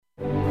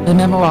the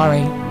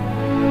Memorare.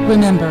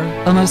 Remember,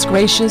 O most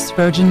gracious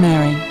Virgin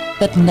Mary,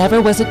 that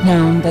never was it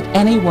known that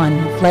anyone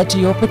who fled to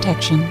your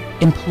protection,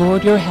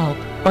 implored your help,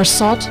 or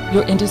sought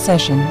your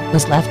intercession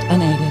was left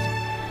unaided.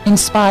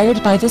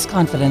 Inspired by this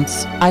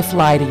confidence, I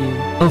fly to you,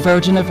 O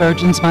Virgin of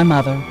Virgins, my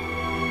Mother.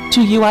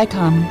 To you I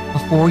come,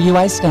 before you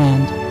I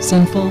stand,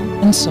 sinful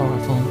and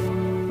sorrowful.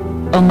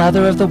 O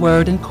Mother of the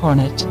Word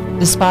incarnate,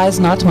 despise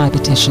not my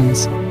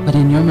petitions, but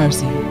in your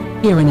mercy,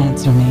 hear and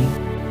answer me.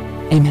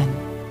 Amen.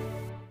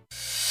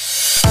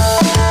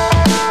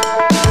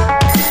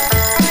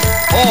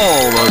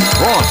 All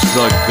across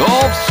the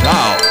Gulf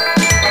South,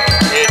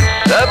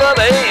 it's 7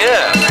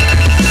 a.m.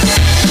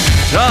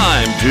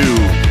 Time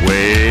to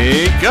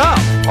wake up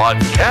on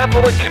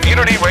Catholic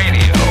Community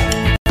Radio.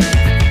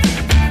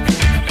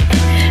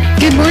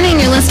 Good morning.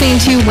 You're listening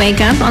to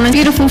Wake Up on a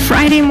beautiful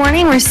Friday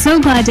morning. We're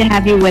so glad to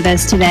have you with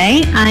us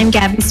today. I'm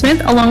Gabby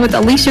Smith, along with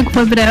Alicia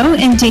Quibido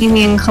and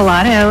Damian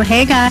Collado.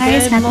 Hey,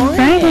 guys. Good morning.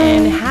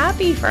 Friday.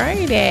 Happy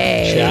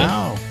Friday.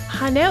 Ciao.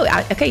 I know.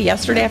 Okay,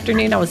 yesterday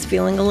afternoon I was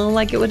feeling a little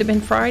like it would have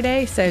been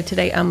Friday, so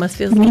today almost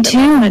feels Me like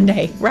too.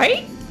 Monday,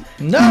 right?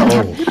 No.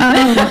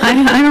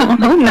 I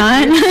don't hope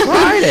not.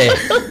 Friday.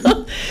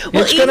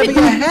 It's going to be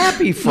a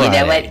happy Friday.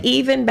 You know what?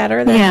 Even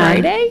better than Yeah.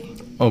 Friday.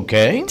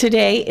 Okay.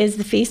 Today is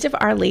the Feast of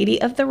Our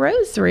Lady of the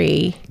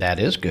Rosary. That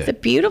is It's a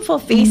good. beautiful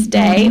feast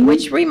day,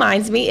 which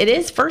reminds me, it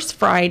is First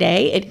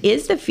Friday. It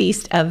is the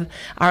Feast of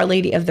Our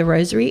Lady of the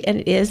Rosary, and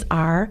it is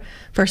our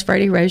First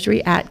Friday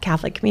Rosary at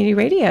Catholic Community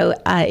Radio.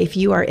 If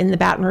you are in the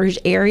Baton Rouge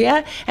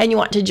area and you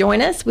want to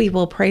join us, we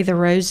will pray the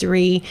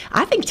Rosary.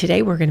 I think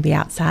today we're going to be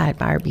outside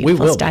by our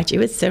beautiful will be.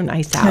 statue. It's so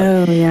nice out.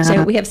 Oh, yeah.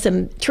 So we have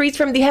some treats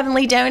from the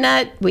Heavenly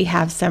Donut. We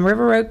have some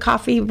River Road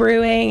Coffee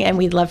brewing, and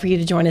we'd love for you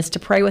to join us to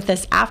pray with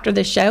us after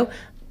the show.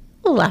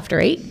 A little after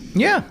 8.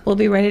 Yeah. We'll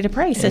be ready to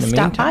pray. So In the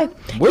stop by.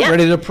 meantime, we're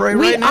ready to pray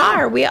right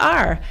now. We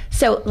are.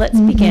 So let's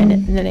begin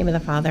in the name of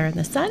the Father, and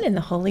the Son, and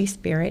the Holy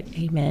Spirit.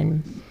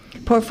 Amen.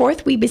 Pour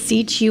forth, we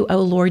beseech you, O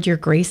Lord, your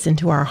grace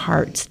into our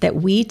hearts, that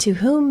we, to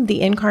whom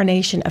the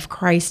incarnation of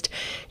Christ,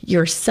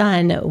 your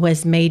Son,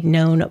 was made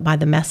known by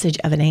the message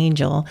of an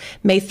angel,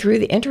 may through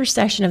the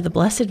intercession of the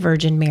Blessed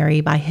Virgin Mary,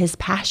 by his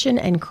passion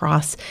and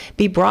cross,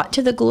 be brought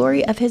to the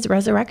glory of his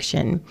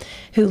resurrection,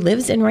 who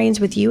lives and reigns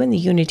with you in the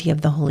unity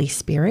of the Holy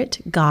Spirit,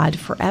 God,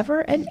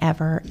 forever and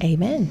ever.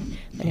 Amen.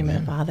 In the name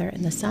of the Father,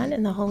 and the Son,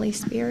 and the Holy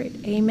Spirit.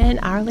 Amen.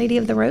 Our Lady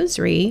of the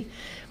Rosary,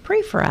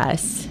 pray for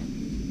us.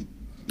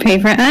 Pray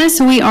for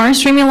us. We are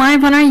streaming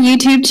live on our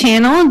YouTube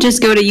channel.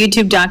 Just go to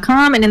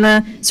youtube.com and in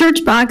the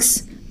search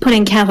box, put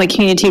in Catholic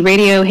Community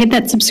Radio, hit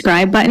that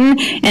subscribe button,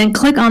 and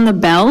click on the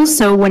bell.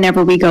 So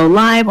whenever we go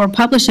live or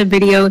publish a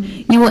video,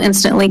 you will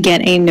instantly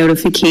get a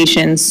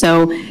notification.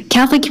 So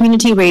Catholic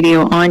Community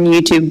Radio on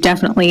YouTube,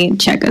 definitely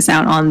check us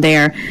out on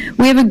there.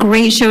 We have a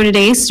great show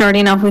today,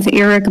 starting off with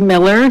Eric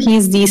Miller.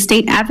 He's the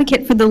state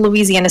advocate for the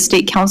Louisiana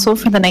State Council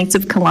for the Knights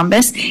of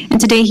Columbus.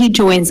 And today he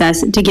joins us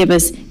to give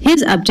us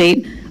his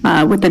update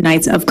with the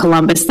Knights of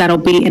Columbus. That'll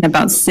be in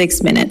about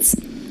 6 minutes.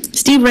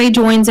 Steve Ray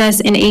joins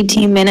us in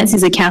 18 minutes.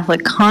 He's a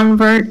Catholic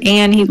convert,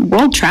 and he's a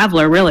world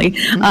traveler, really.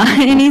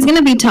 And he's going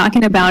to be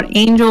talking about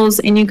angels.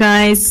 And you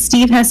guys,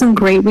 Steve has some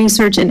great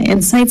research and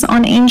insights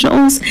on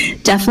angels.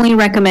 Definitely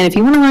recommend, if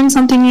you want to learn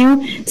something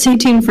new, stay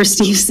tuned for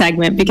Steve's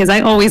segment, because I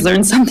always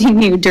learn something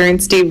new during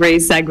Steve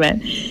Ray's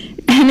segment.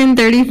 And in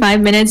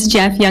 35 minutes,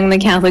 Jeff Young, the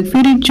Catholic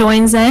foodie,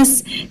 joins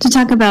us to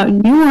talk about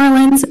New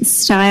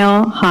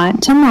Orleans-style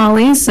hot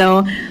tamales.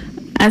 So,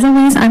 as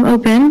always, I'm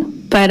open.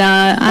 But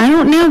I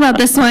don't know about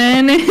this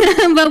one,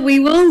 but we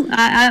will.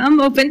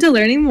 I'm open to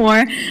learning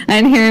more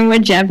and hearing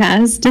what Jeff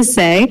has to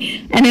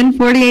say. And in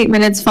 48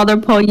 minutes, Father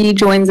Paul Yee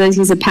joins us.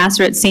 He's a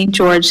pastor at St.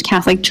 George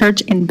Catholic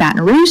Church in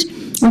Baton Rouge.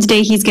 And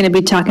today he's going to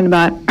be talking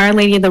about Our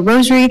Lady of the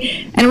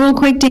Rosary. And real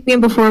quick, Damien,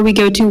 before we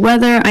go to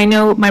weather, I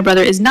know my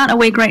brother is not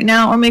awake right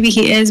now, or maybe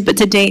he is, but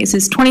today is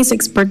his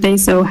 26th birthday,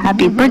 so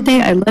happy birthday.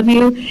 I love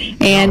you,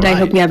 and I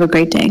hope you have a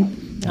great day.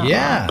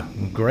 Yeah.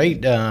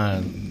 Great.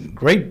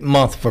 Great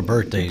month for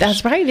birthdays.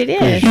 That's right, it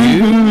is.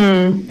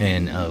 You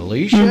and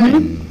Alicia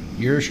and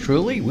yours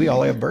truly. We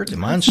all have birthdays.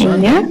 Mine's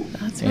Sunday. Yeah.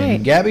 That's And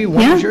right. Gabby,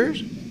 when's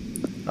yours?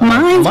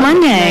 Mine's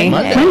Monday.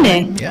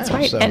 Yeah, That's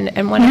right. so-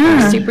 And one of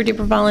our super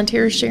duper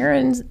volunteers,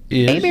 Sharon's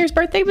Is? Amir's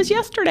birthday was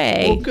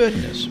yesterday. Oh,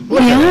 goodness.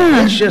 Look at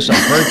that. It's just a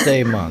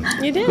birthday month.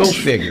 It is. Go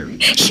figure.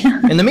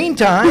 In the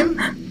meantime,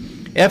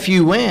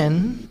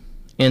 FUN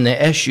in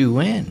the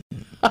SUN,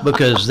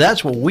 because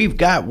that's what we've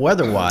got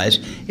weather-wise.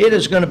 It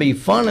is going to be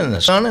fun in the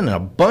sun and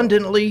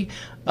abundantly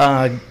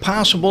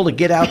possible to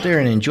get out there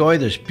and enjoy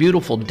this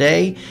beautiful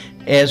day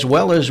as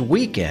well as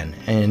weekend.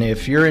 And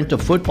if you're into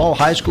football,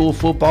 high school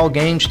football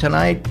games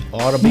tonight,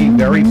 ought to be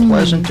very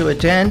pleasant to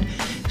attend.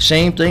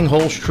 Same thing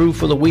holds true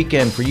for the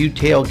weekend for you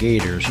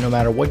tailgaters. No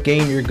matter what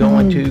game you're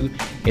going to,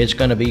 it's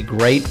going to be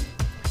great.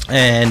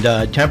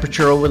 And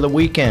temperature over the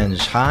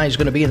weekends, high is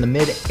going to be in the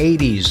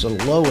mid-80s,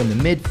 the low in the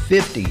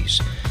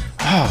mid-50s.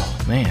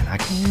 Oh, man,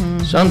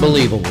 it's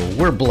unbelievable.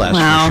 We're blessed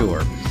for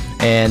sure.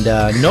 And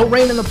no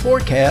rain in the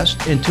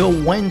forecast until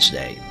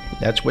Wednesday.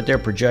 That's what they're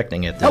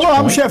projecting at this Hello,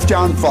 point. I'm Chef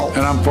John Falk.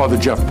 And I'm Father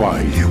Jeff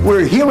Pye.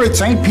 We're here at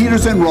St.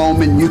 Peter's in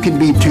Rome, and you can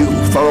be too.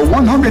 For a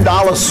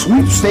 $100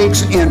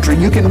 sweepstakes entry,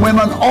 you can win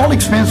an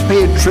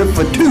all-expense-paid trip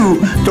for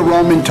two to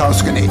Rome and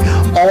Tuscany.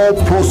 All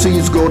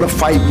proceeds go to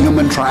fight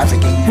human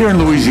trafficking. Here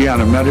in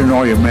Louisiana,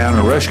 Metanoia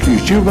Manor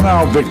rescues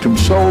juvenile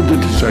victims sold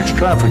into sex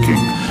trafficking.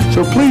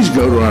 So please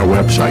go to our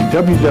website,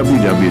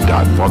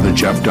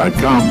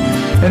 www.fatherjeff.com,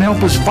 and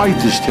help us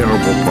fight this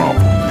terrible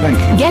problem. Thank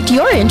you. Get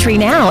your entry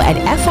now at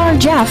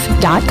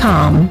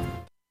frjeff.com.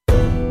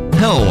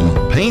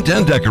 Helm Paint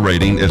and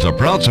Decorating is a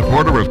proud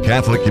supporter of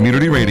Catholic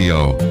Community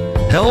Radio.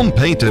 Helm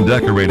Paint and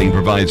Decorating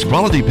provides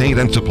quality paint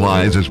and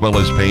supplies as well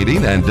as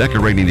painting and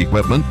decorating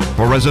equipment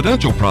for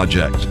residential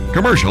projects,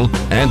 commercial,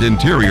 and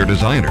interior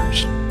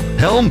designers.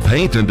 Helm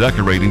Paint and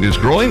Decorating is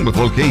growing with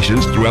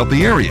locations throughout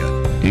the area,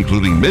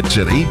 including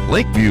Mid-City,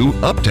 Lakeview,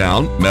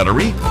 Uptown,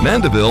 Metairie,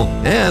 Mandeville,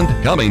 and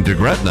coming to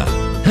Gretna.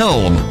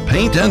 Helm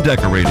Paint and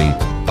Decorating,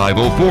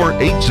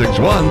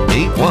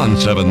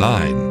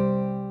 504-861-8179.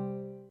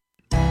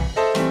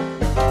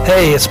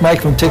 Hey, it's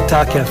Mike from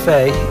TikTok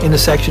Cafe,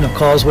 intersection of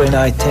Causeway and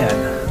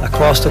I-10. I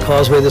crossed the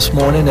causeway this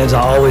morning, as I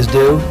always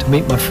do, to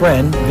meet my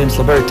friend, Vince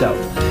Liberto.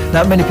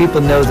 Not many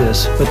people know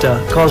this, but the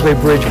Causeway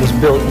Bridge was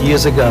built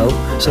years ago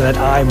so that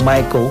I,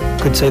 Michael,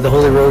 could say the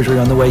Holy Rosary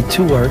on the way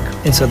to work,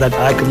 and so that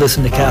I could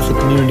listen to Catholic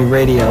Community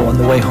Radio on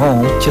the way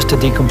home just to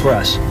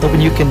decompress. Hoping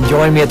you can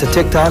join me at the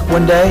TikTok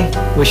one day.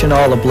 Wishing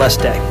all a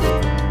blessed day.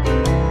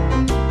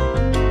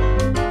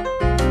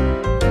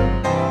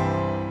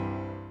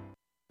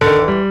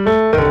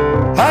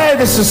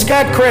 This is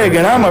Scott Craig,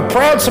 and I'm a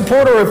proud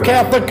supporter of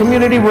Catholic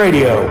Community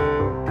Radio.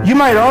 You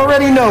might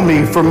already know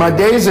me from my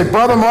days at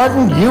Brother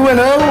Martin,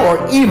 UNO,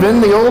 or even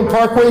the Old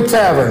Parkway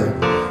Tavern.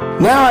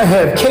 Now I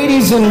have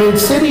Katie's in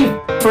Mid-City,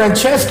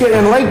 Francesca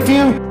in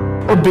Lakeview,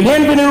 or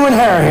Bienvenue in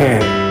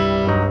Harahan.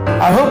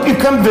 I hope you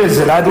come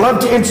visit. I'd love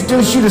to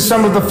introduce you to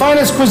some of the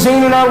finest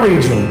cuisine in our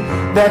region.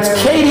 That's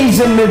Katie's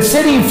in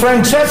Mid-City,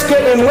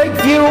 Francesca in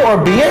Lakeview, or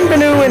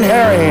Bienvenue in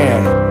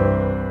Harahan.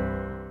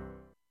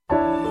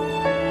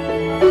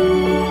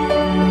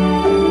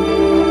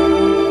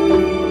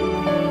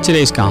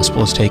 Today's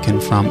gospel is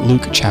taken from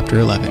Luke chapter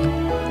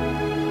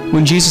 11.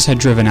 When Jesus had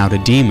driven out a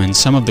demon,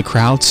 some of the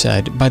crowd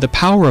said, "By the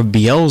power of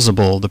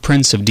Beelzebul, the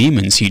prince of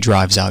demons, he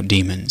drives out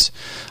demons."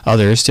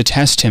 Others, to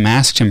test him,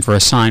 asked him for a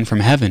sign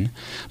from heaven.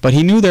 But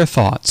he knew their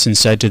thoughts and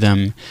said to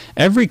them,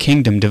 "Every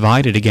kingdom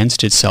divided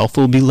against itself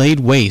will be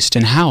laid waste,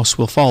 and house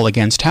will fall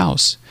against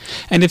house.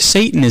 And if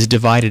Satan is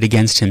divided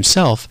against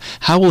himself,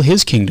 how will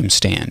his kingdom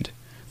stand?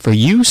 For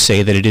you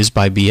say that it is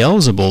by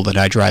Beelzebul that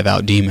I drive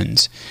out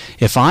demons.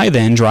 If I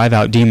then drive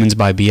out demons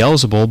by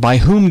Beelzebul, by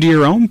whom do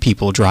your own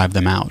people drive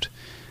them out?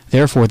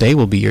 Therefore they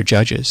will be your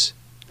judges.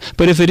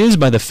 But if it is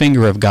by the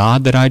finger of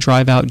God that I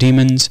drive out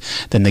demons,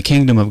 then the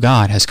kingdom of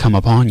God has come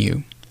upon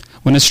you.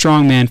 When a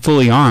strong man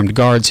fully armed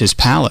guards his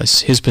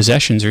palace, his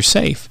possessions are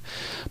safe.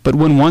 But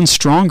when one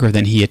stronger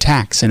than he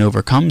attacks and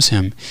overcomes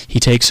him, he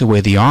takes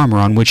away the armor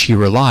on which he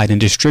relied and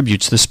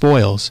distributes the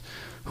spoils.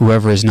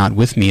 Whoever is not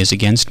with me is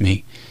against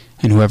me,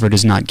 and whoever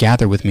does not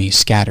gather with me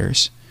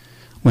scatters.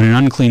 When an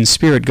unclean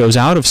spirit goes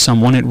out of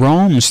someone, it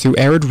roams through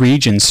arid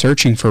regions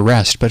searching for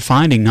rest, but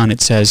finding none,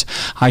 it says,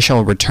 "I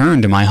shall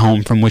return to my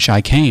home from which I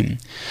came."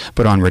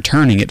 But on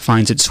returning, it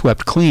finds it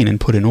swept clean and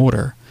put in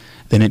order.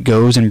 Then it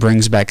goes and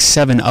brings back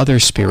 7 other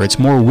spirits,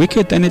 more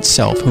wicked than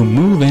itself, who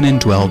move in and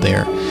dwell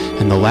there,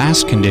 and the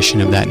last condition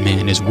of that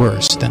man is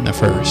worse than the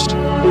first.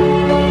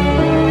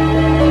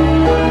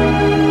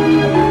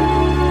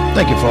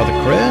 Thank you, Father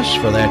Chris,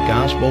 for that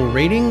gospel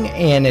reading.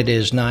 And it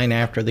is 9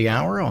 after the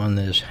hour on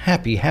this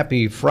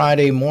happy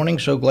Friday morning.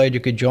 So glad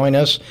you could join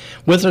us.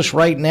 With us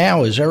right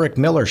now is Eric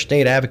Miller,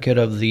 State Advocate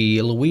of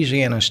the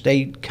Louisiana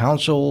State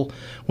Council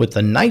with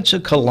the Knights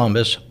of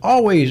Columbus.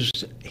 Always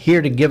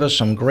here to give us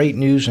some great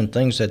news and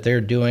things that they're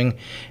doing.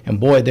 And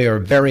boy, they are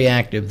very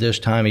active this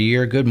time of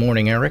year. Good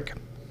morning, Eric.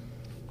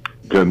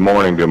 Good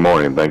morning.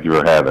 Thank you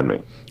for having me.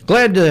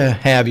 Glad to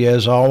have you,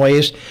 as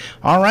always.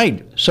 All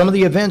right, some of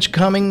the events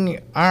coming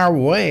our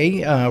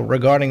way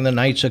regarding the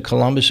Knights of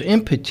Columbus.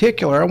 In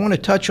particular, I want to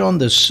touch on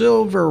the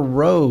Silver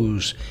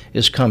Rose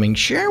is coming.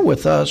 Share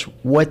with us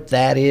what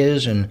that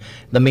is and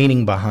the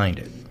meaning behind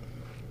it.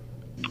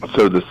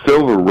 So the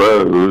Silver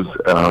Rose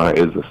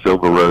is a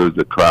silver rose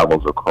that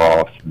travels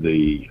across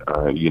the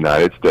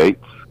United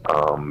States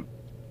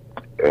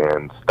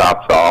and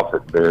stops off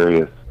at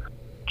various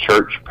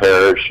church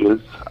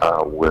parishes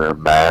where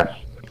Mass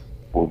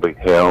will be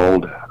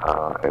held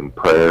and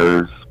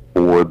prayers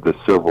for the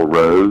Silver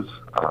Rose.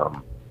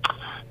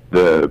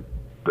 The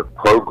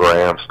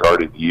program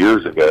started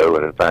years ago,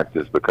 and in fact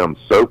has become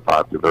so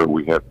popular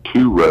we have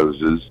 2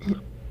 roses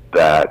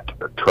that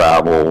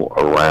travel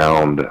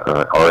around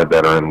or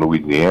that are in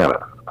Louisiana.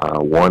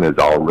 One is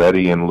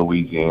already in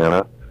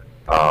Louisiana,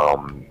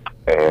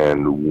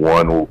 and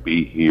one will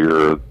be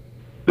here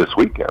this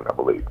weekend, I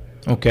believe.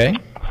 Okay.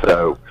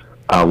 So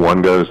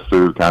one goes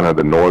through kind of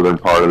the northern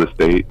part of the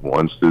state,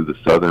 one's through the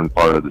southern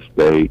part of the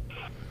state,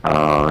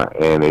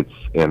 and it's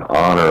in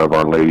honor of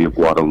Our Lady of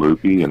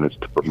Guadalupe, and it's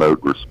to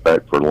promote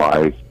respect for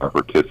life by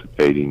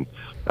participating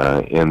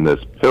in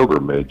this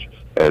pilgrimage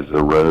as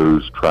the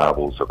rose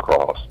travels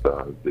across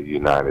the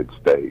United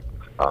States.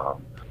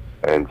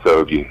 And so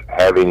if you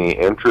have any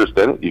interest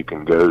in it, you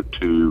can go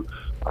to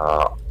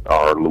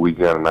our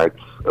Louisiana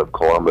Knights of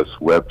Columbus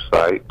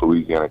website,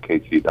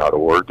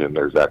 louisianakc.org, and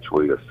there's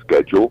actually a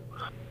schedule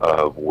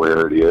of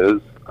where it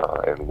is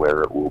and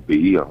where it will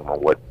be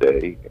on what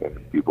day,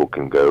 and people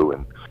can go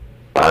and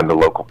find the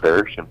local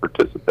parish and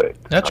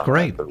participate. That's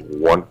great. It's a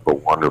wonderful,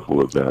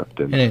 wonderful event.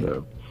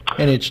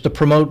 And it's to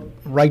promote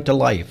right to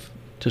life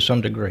to some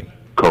degree.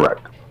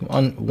 Correct.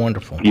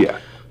 Wonderful. Yeah.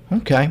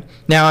 Okay.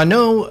 Now, I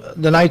know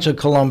the Knights of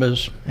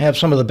Columbus have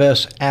some of the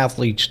best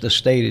athletes the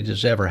state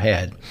has ever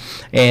had,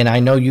 and I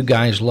know you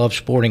guys love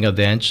sporting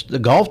events. The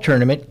golf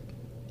tournament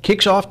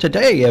kicks off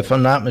today, if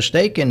I'm not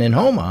mistaken, in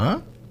Houma,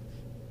 huh?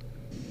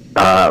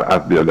 I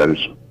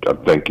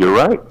think you're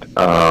right.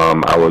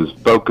 I was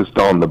focused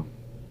on the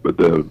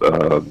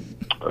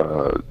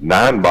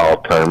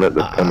 9-ball tournament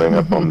that's coming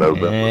up on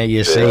November. Yeah,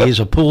 you see, he's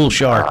a pool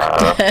shark.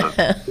 So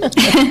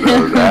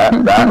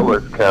that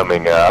was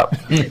coming up.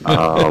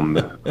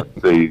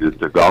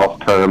 The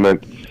golf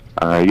tournament,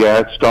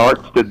 it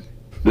starts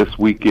this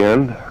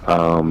weekend.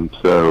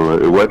 So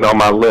it wasn't on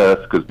my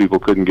list because people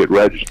couldn't get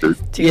registered.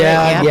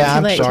 Yeah,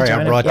 I'm sorry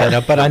I brought that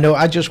up, but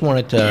I just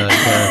wanted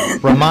to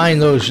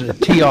remind those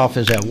tee off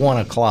is at 1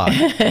 o'clock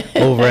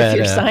over at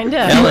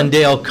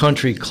Ellendale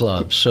Country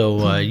Club.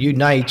 So you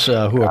Knights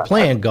who are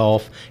playing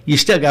golf, you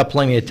still got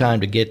plenty of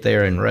time to get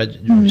there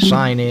and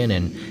sign in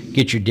and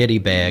get your ditty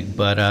bag.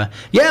 But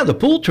the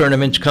pool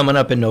tournament's coming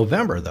up in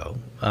November though.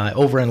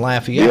 Over in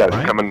Lafayette, yeah, right?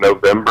 It's coming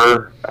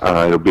November.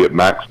 It'll be at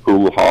Max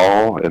Pool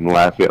Hall in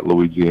Lafayette,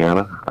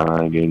 Louisiana.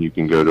 Again, you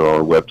can go to our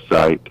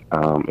website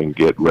and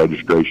get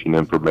registration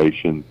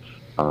information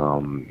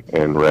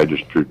and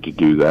register to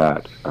do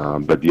that.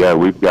 But yeah,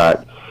 we've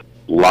got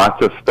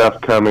lots of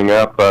stuff coming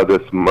up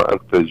this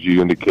month, as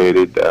you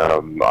indicated.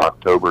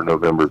 October,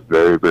 November is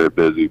very, very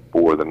busy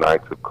for the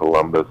Knights of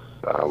Columbus.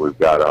 We've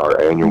got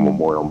our annual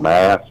Memorial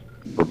Mass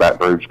for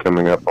Baton Rouge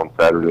coming up on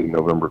Saturday,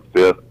 November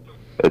 5th.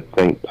 At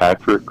St.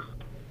 Patrick's,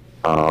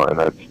 and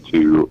that's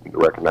to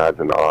recognize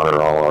and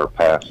honor all our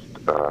past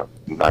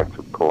Knights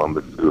of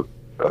Columbus who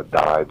have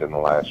died in the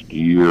last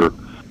year.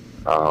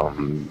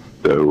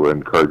 So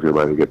encourage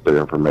everybody to get their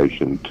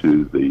information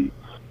to the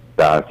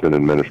diocesan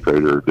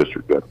administrator or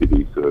district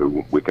deputy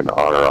so we can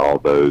honor all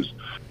those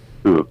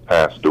who have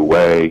passed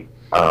away.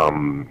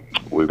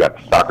 We've got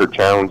the soccer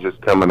challenges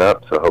coming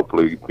up, so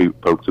hopefully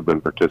folks have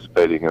been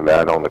participating in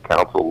that on the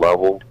council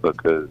level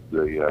because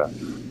the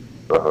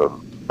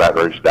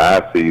Baton Rouge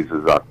Diocese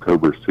is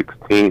October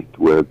 16th,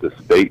 with the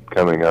state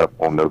coming up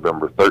on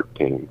November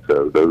 13th.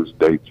 So those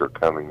dates are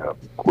coming up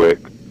quick.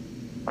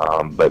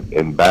 But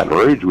in Baton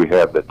Rouge, we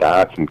have the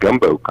Diocesan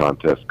Gumbo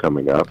Contest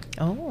coming up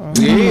on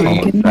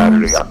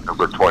Saturday,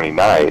 October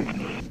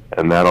 29th,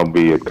 and that'll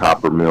be at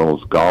Copper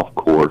Mills Golf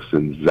Course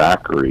in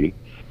Zachary.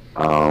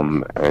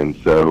 And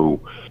so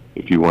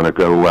if you want to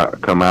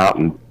come out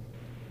and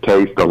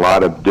taste a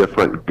lot of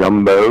different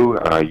gumbo,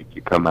 you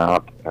can come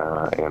out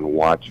and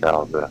watch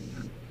how the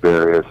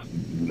various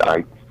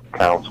Knights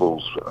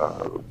councils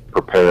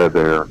prepare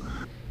their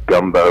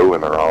gumbo,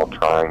 and they're all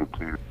trying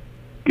to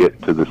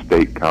get to the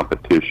state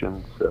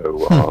competition.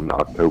 So on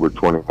October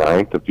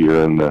 29th, if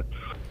you're in the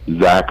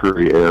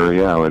Zachary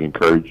area, I would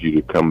encourage you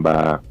to come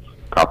by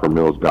Copper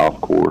Mills Golf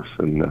Course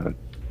and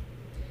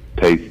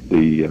taste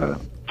the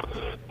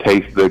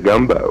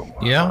gumbo.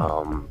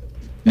 Yeah.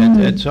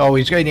 It's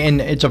always great, and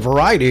it's a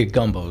variety of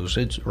gumbos.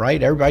 It's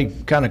right. Everybody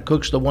kind of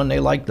cooks the one they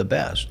like the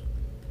best.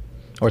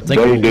 Or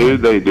think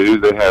They do.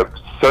 They have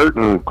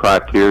certain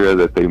criteria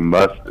that they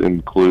must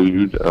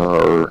include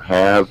or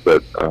have,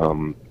 but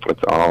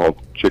it's all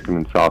chicken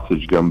and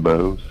sausage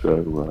gumbo.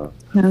 So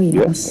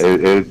yes,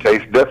 it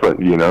tastes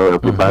different.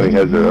 Everybody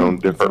has their own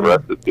different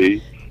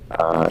recipe,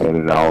 and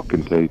it all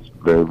can taste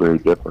very, very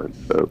different.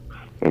 So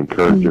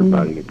encourage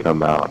everybody to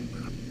come out.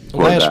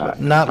 Last but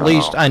not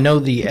least, I know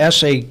the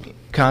essay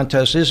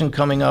contest isn't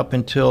coming up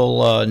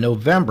until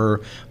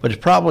November, but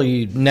it's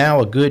probably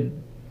now a good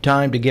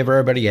time to give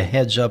everybody a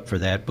heads up for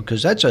that,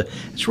 because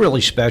it's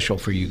really special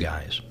for you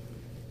guys.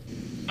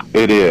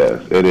 It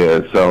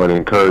is. So I'd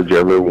encourage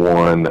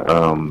everyone,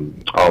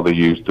 all the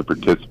youth, to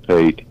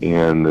participate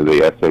in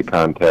the essay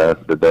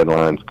contest. The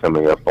deadline's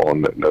coming up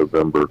on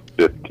November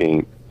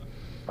 15th,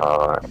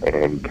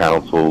 and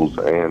councils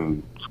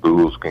and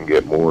schools can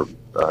get more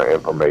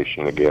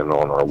information again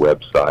on our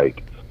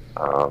website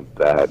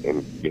that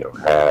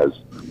has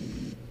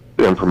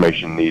the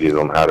information needed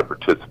on how to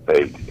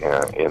participate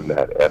in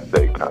that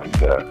essay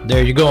contest.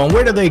 There you go. And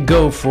where do they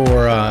go for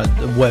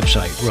the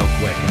website real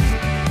quick?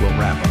 And we'll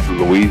wrap up.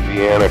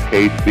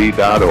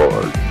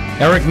 louisianakc.org.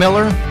 Eric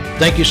Miller,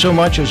 thank you so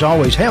much as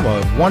always. Have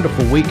a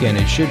wonderful weekend.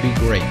 It should be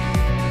great.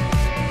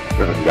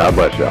 God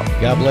bless y'all.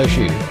 God bless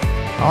you.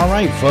 All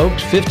right,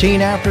 folks,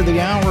 15 after the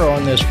hour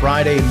on this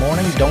Friday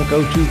morning. Don't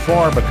go too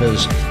far,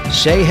 because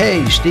Say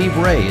Hey, Steve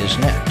Ray is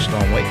next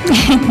on Wake Up.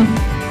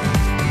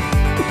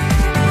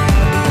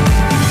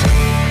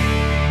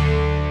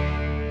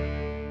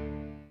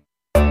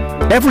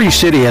 Every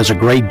city has a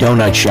great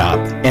donut shop,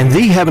 and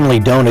The Heavenly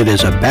Donut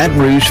is a Baton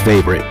Rouge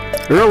favorite.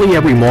 Early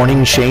every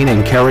morning, Shane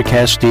and Kara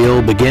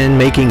Castile begin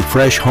making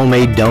fresh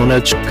homemade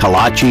donuts,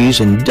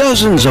 kolaches, and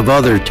dozens of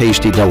other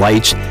tasty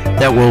delights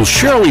that will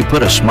surely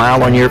put a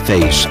smile on your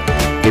face.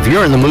 If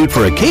you're in the mood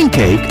for a king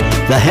cake,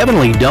 The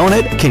Heavenly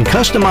Donut can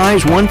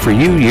customize one for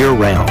you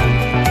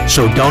year-round.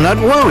 So don't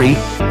worry,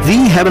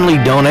 The Heavenly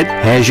Donut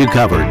has you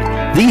covered.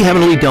 The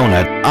Heavenly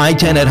Donut,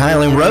 I-10 at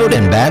Highland Road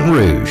in Baton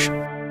Rouge.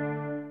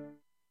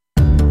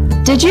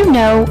 Did you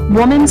know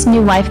Woman's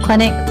New Life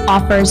Clinic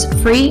offers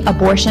free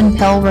abortion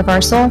pill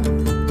reversal?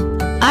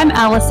 I'm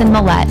Allison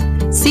Millette,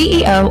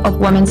 CEO of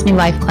Woman's New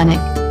Life Clinic.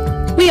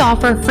 We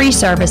offer free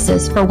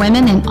services for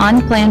women in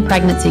unplanned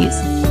pregnancies,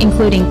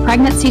 including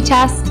pregnancy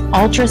tests,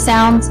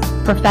 ultrasounds,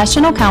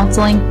 professional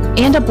counseling,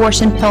 and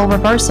abortion pill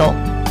reversal,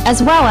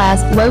 as well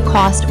as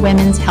low-cost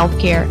women's health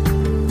care.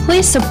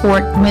 Please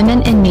support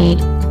women in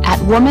need at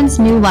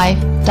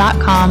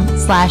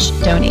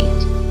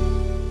womansnewlife.com/donate.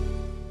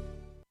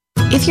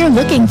 If you're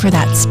looking for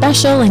that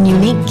special and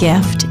unique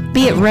gift,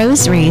 be it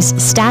rosaries,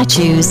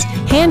 statues,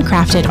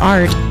 handcrafted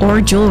art,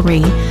 or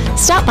jewelry,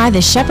 stop by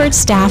the Shepherd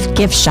Staff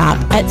Gift Shop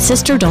at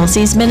Sister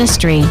Dulcie's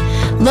Ministry,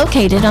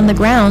 located on the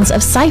grounds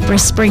of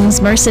Cypress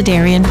Springs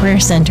Mercedarian Prayer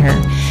Center,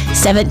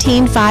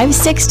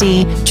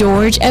 17560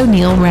 George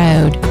O'Neill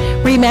Road.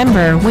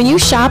 Remember, when you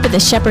shop at the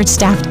Shepherd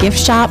Staff Gift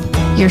Shop,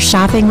 you're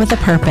shopping with a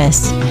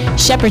purpose.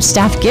 Shepherd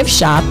Staff Gift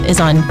Shop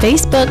is on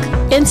Facebook,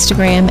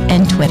 Instagram,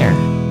 and Twitter.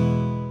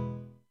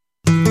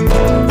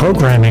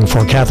 Programming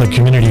for Catholic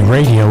Community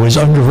Radio is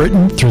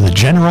underwritten through the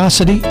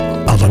generosity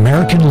of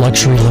American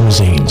Luxury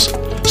Limousines,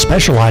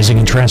 specializing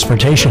in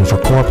transportation for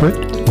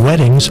corporate,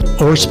 weddings,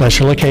 or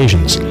special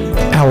occasions.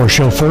 Our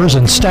chauffeurs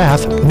and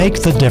staff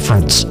make the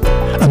difference.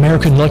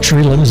 American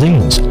Luxury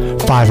Limousines,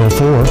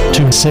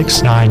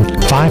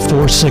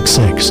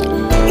 504-269-5466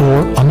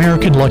 or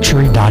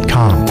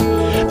AmericanLuxury.com.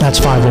 That's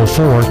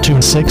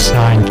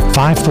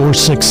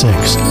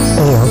 504-269-5466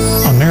 or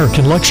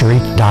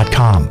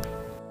AmericanLuxury.com.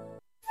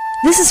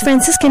 This is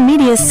Franciscan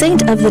Media's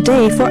Saint of the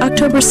Day for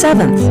October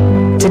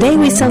 7th. Today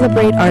we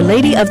celebrate Our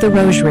Lady of the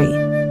Rosary.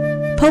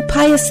 Pope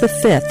Pius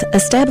V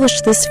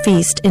established this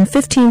feast in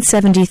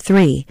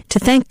 1573 to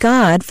thank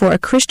God for a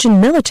Christian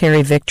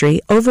military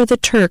victory over the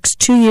Turks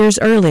 2 years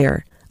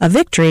earlier, a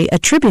victory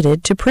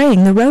attributed to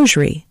praying the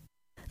Rosary.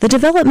 The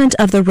development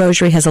of the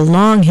Rosary has a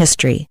long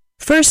history.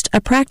 First,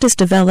 a practice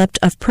developed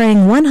of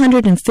praying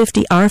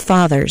 150 Our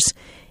Fathers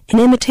in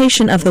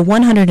imitation of the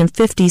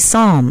 150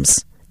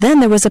 Psalms. Then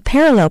there was a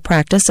parallel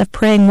practice of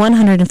praying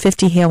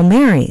 150 Hail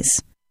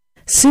Marys.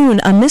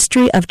 Soon, a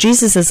mystery of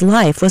Jesus'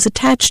 life was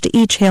attached to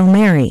each Hail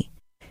Mary.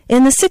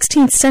 In the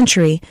 16th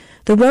century,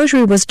 the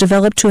Rosary was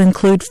developed to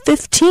include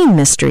 15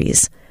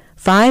 mysteries,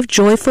 5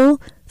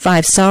 joyful,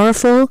 5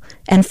 sorrowful,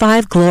 and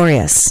 5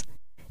 glorious.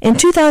 In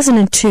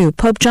 2002,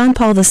 Pope John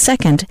Paul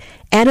II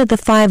added the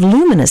 5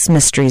 luminous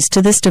mysteries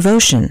to this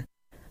devotion.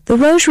 The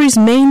Rosary's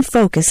main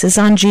focus is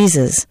on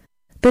Jesus,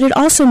 but it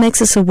also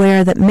makes us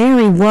aware that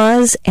Mary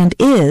was and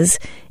is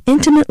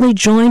intimately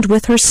joined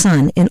with her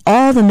Son in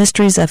all the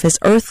mysteries of his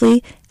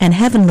earthly and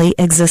heavenly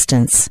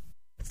existence.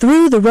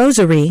 Through the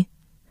Rosary,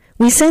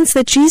 we sense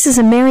that Jesus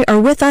and Mary are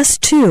with us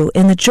too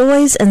in the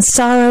joys and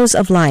sorrows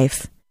of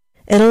life.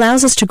 It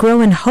allows us to grow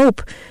in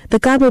hope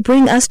that God will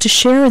bring us to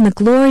share in the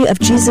glory of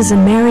Jesus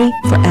and Mary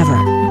forever.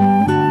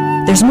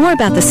 There's more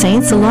about the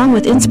saints along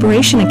with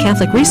inspiration and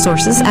Catholic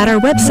resources at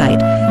our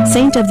website,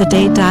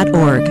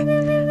 saintoftheday.org.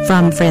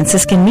 From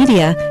Franciscan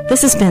Media,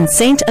 this has been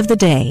Saint of the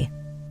Day.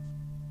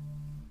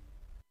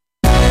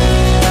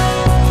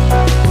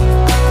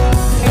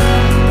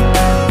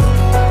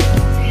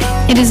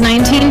 It is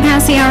 19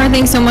 past the hour.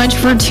 Thanks so much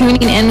for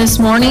tuning in this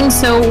morning.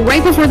 So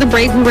right before the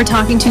break, we were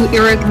talking to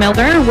Eric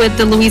Miller with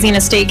the Louisiana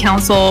State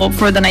Council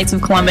for the Knights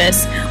of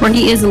Columbus, or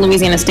he is the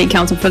Louisiana State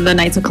Council for the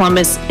Knights of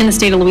Columbus in the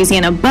state of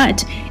Louisiana.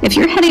 But if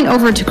you're heading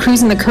over to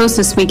Cruising the Coast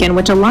this weekend,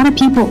 which a lot of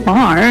people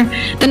are,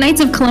 the Knights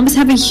of Columbus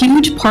have a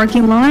huge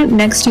parking lot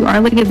next to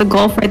Our Lady of the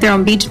Gulf right there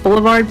on Beach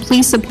Boulevard.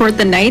 Please support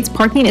the Knights.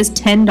 Parking is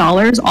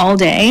 $10 all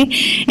day,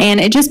 and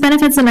it just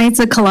benefits the Knights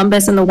of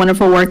Columbus and the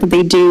wonderful work that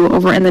they do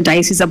over in the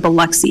Diocese of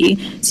Biloxi.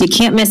 So you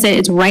can't miss it.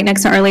 It's right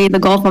next to Our Lady of the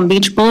Gulf on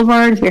Beach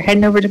Boulevard. If you're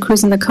heading over to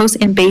Cruising the Coast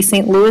in Bay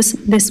St. Louis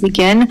this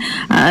weekend,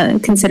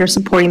 consider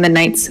supporting the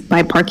Knights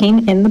by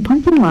parking in the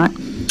parking lot.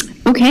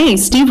 Okay,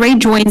 Steve Ray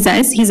joins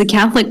us. He's a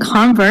Catholic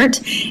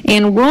convert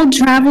and world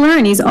traveler,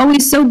 and he's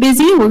always so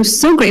busy. We're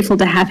so grateful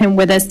to have him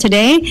with us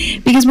today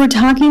because we're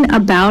talking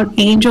about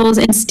angels.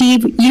 And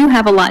Steve, you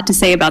have a lot to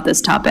say about this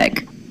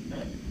topic.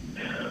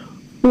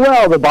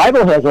 Well, the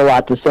Bible has a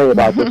lot to say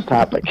about this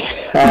topic.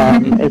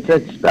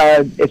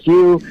 If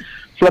you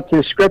flip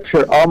through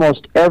Scripture,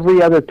 almost every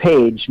other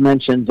page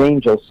mentions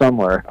angels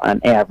somewhere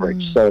on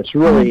average. So it's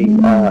really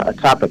a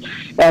topic.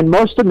 And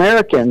most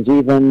Americans,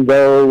 even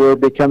though we're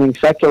becoming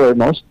secular,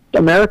 most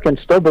Americans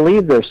still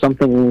believe there's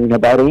something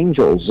about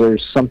angels.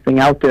 There's something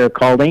out there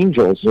called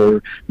angels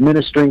or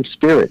ministering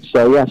spirits.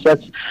 So yes,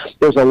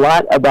 there's a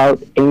lot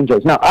about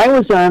angels. Now, I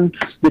was on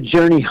the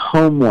journey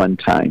home one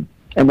time.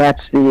 And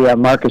that's the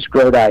Marcus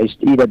Grodi's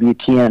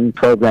EWTN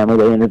program where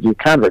they interview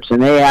converts.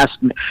 And they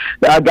asked me,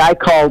 a guy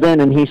called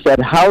in and he said,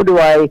 how do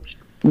I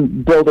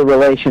build a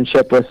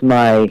relationship with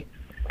my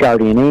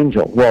guardian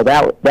angel? Well,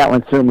 that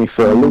one threw me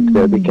for a loop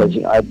there, because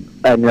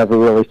I never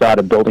really thought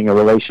of building a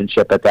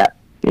relationship at that,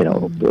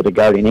 with a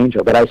guardian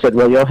angel. But I said,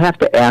 well, you'll have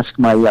to ask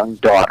my young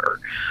daughter.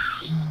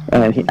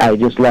 And I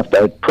just left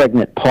a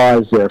pregnant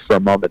pause there for a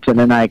moment, and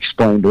then I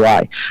explained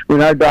why.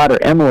 When our daughter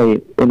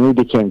Emily, when we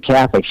became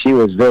Catholic, she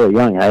was very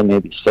young. I was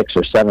maybe 6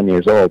 or 7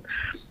 years old.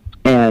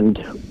 And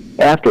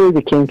after we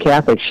became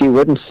Catholic, she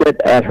wouldn't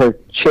sit at her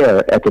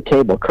chair at the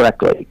table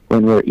correctly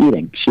when we were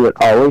eating. She would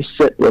always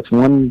sit with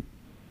one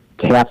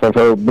half of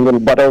her little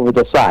butt over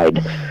the side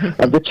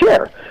of the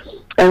chair.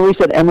 And we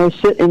said, Emily,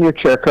 sit in your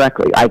chair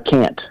correctly. I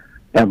can't.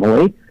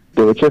 Emily,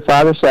 do what your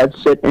father said,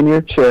 sit in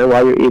your chair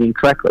while you're eating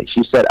correctly.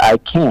 She said, I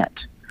can't.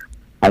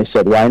 I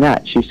said, why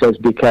not? She says,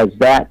 because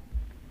that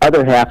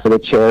other half of the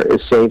chair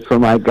is saved for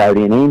my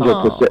guardian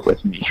angel to sit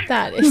with me.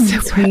 That is so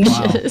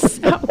precious.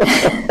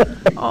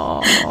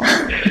 Oh.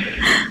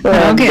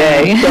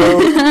 Okay.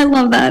 I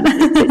love that.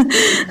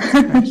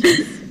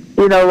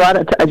 A lot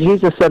of times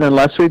Jesus said,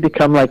 unless we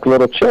become like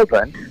little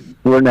children,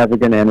 we're never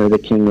going to enter the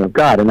kingdom of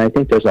God. And I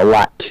think there's a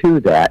lot to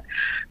that.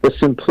 The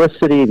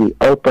simplicity, the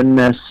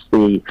openness,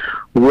 the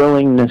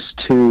willingness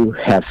to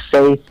have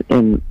faith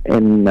in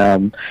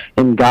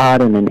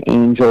God and in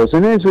angels.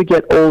 And as we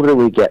get older,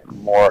 we get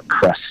more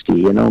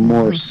crusty,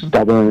 more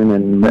stubborn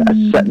and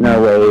set in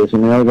our ways,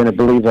 and we're only going to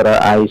believe what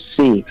our eyes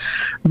see.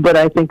 But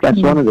I think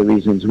that's one of the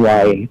reasons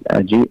why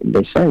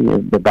they say,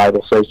 the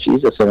Bible says,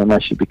 Jesus said,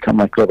 unless you become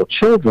like little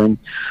children.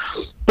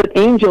 But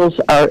angels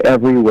are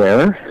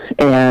everywhere,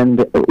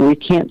 and we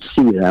can't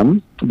see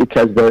them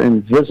because they're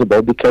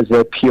invisible, because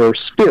they're pure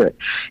spirit.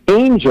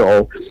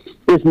 Angel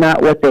is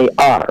not what they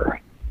are.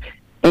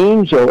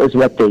 Angel is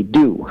what they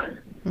do.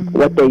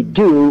 What they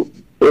do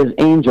is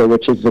angel,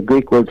 which is the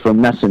Greek word for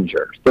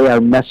messenger. They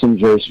are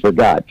messengers for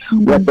God.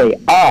 What they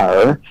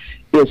are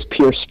is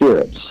pure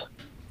spirits.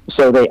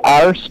 So they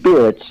are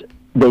spirits.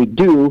 They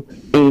do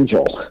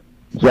angel.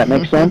 Does that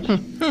make sense?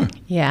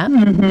 Yeah.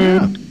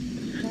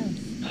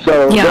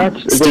 So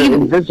they're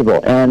invisible.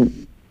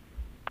 And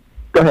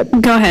go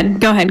ahead.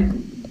 Go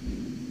ahead.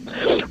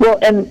 Well,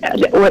 and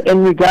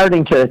in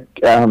regarding to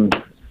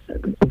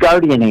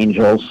guardian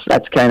angels,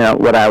 that's kind of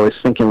what I was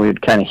thinking we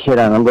would kind of hit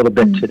on a little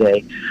bit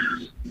today.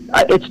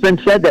 It's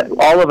been said that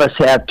all of us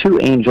have two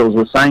angels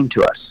assigned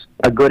to us,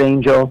 a good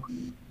angel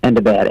and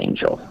a bad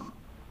angel.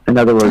 In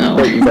other words,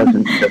 Satan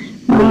doesn't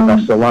just leave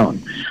us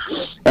alone.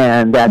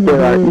 And that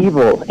there are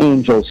evil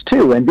angels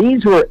too. And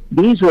these were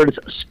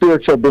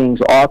spiritual beings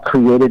all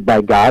created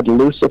by God.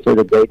 Lucifer,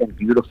 the great and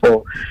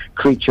beautiful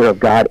creature of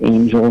God,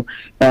 angel,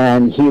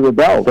 and he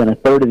rebelled, and a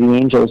third of the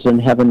angels in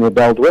heaven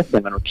rebelled with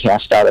him and were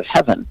cast out of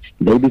heaven.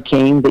 They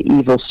became the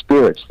evil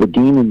spirits, the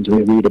demons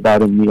we read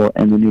about in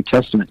the New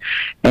Testament.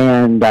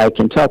 And I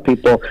can tell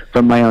people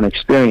from my own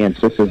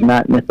experience, this is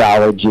not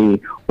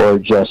mythology or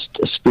just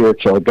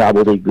spiritual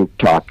gobbledygook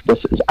talk.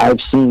 I've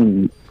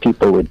seen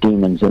people with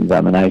demons in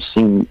them, and I've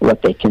seen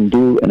what they can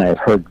do, and I've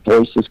heard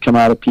voices come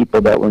out of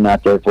people that were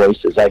not their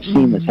voices. I've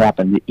seen this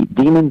happen. The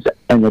demons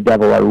and the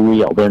devil are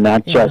real. They're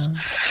not just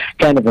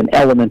kind of an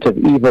element of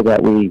evil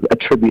that we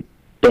attribute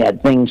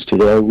bad things to.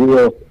 They are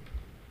real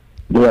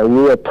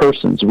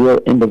persons, real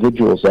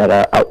individuals that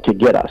are out to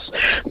get us.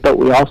 But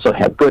we also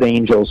have good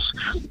angels,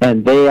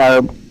 and they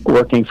are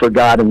working for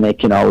God, and they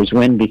can always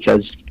win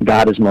because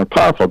God is more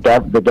powerful.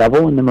 The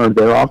devil and the murder,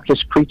 they're all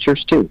just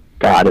creatures too.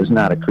 God is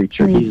not a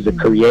creature. He's the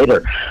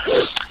creator.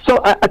 So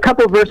a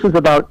couple of verses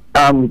about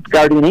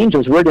guardian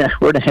angels. Where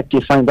the heck do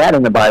you find that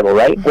in the Bible,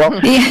 right? Well,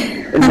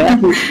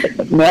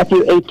 in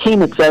Matthew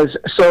 18 it says,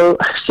 so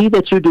see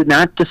that you do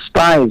not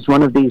despise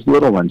one of these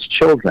little ones,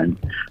 children,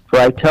 for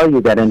I tell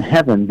you that in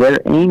heaven their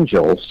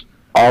angels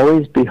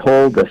always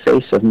behold the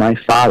face of my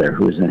Father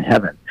who is in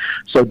heaven.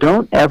 So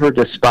don't ever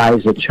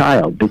despise a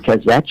child,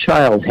 because that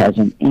child has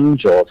an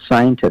angel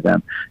assigned to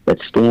them that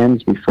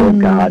stands before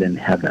God in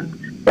heaven.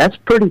 That's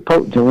pretty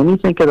potent. When you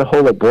think of the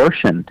whole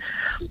abortion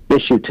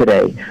issue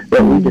today,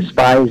 that we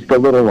despise the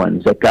little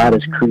ones that God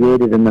has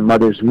created in the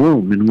mother's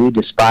womb, and we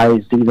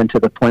despise even to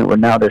the point where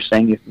now they're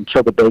saying you can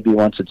kill the baby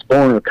once it's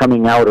born or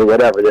coming out or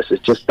whatever. This is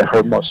just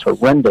the most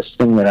horrendous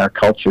thing that our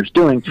culture is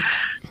doing.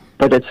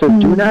 But it says,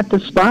 do not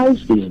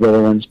despise these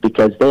little ones,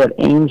 because they have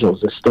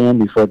angels that stand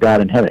before God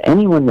in heaven.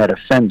 Anyone that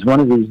offends one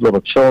of these little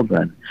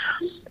children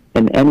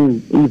in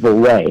any evil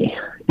way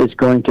is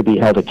going to be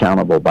held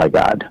accountable by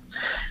God.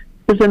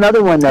 There's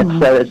another one that's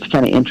it's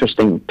kind of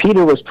interesting.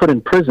 Peter was put in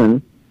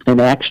prison in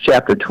Acts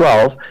chapter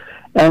 12,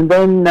 and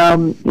then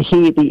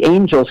the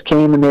angels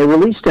came and they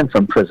released him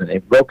from prison. They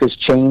broke his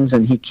chains,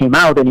 and he came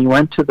out, and he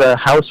went to the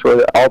house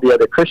where all the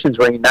other Christians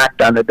were. He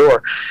knocked on the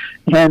door,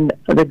 and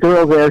the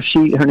girl there,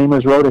 her name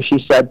was Rhoda,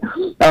 she said,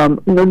 no,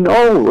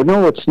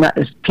 it's not.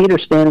 It's Peter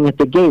standing at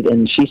the gate.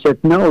 And she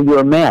said, no,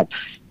 you're mad.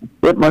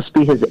 It must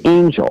be his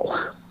angel.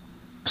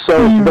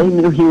 So they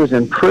knew he was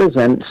in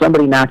prison.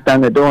 Somebody knocked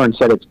on the door and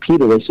said, it's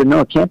Peter. They said,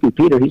 no, it can't be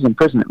Peter. He's in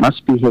prison. It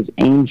must be his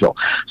angel.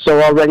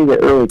 So already the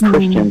early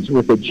Christians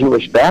with a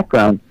Jewish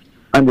background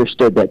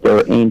understood that there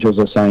were angels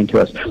assigned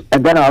to us.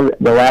 And then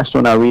the last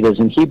one I'll read is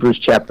in Hebrews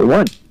chapter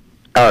 1.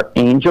 Are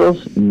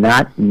angels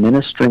not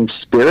ministering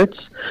spirits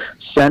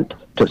sent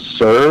to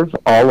serve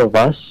all of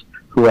us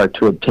who are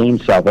to obtain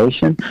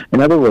salvation?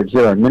 In other words,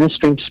 there are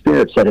ministering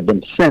spirits that have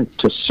been sent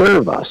to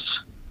serve us,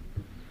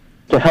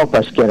 to help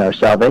us get our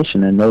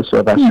salvation, and those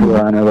of us who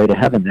are on our way to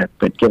heaven, they've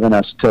been given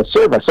us to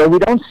serve us. So we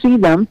don't see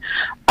them.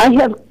 I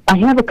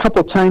have a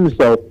couple times,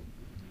 though,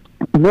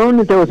 known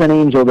that there was an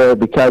angel there,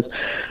 because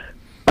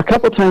a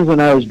couple times when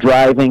I was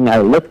driving, I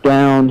looked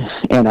down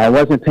and I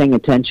wasn't paying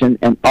attention,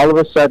 and all of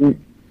a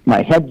sudden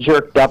my head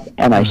jerked up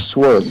and I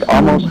swerved,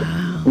 almost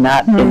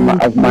not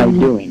of my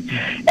doing.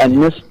 And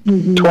missed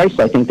twice,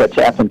 I think that's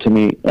happened to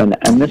me, and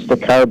I missed a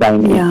car by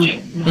an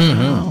inch.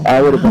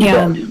 I would have been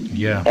dead.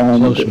 Yeah.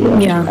 And,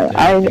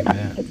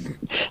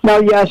 now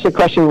you ask the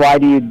question, why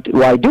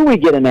do we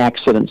get an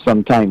accident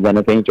sometime then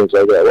if angels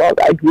are there? Well,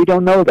 we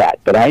don't know that,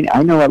 but I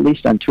know at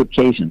least on 2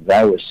 occasions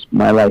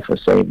my life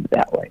was saved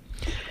that way.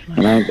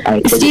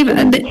 And Steve,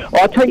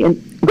 I'll tell you.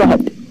 Go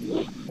ahead.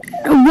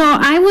 Well,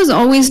 I was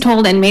always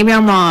told, and maybe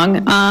I'm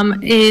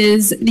wrong,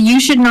 is you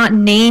should not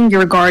name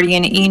your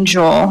guardian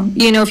angel.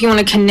 You know, if you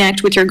want to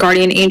connect with your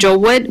guardian angel,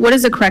 what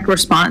is the correct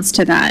response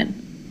to that?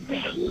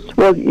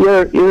 Well,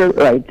 you're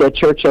right. The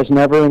church has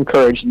never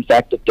encouraged. In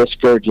fact, it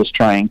discourages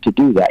trying to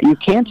do that. You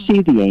can't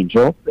see the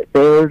angel.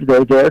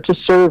 They're there to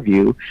serve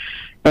you.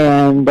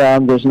 And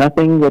there's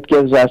nothing that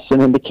gives us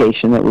an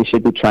indication that we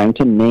should be trying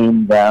to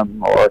name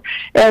them.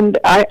 And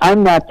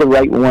I'm not the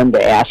right one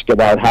to ask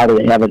about how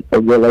to have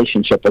a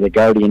relationship with a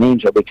guardian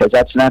angel, because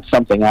that's not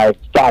something I've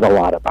thought a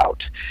lot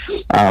about.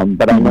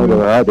 But I know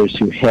there are others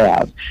who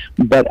have.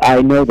 But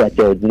I know that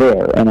they're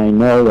there, and I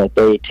know that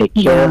they take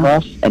care of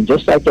us. And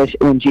just like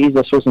when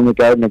Jesus was in the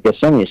Garden of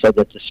Gethsemane, he said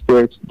that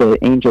the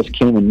angels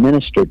came and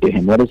ministered to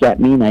him. What does that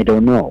mean? I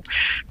don't know.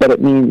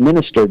 But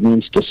ministered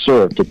means to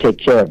serve, to take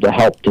care of, to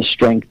help, to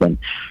strengthen.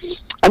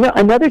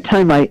 Another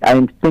time I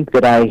think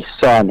that I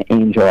saw an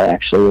angel,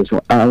 actually, was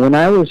when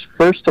I was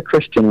first a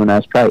Christian, when I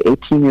was probably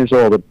 18 years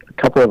old. A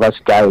couple of us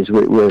guys,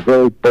 we were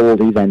very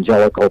bold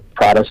evangelical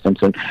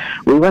Protestants, and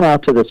we went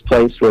out to this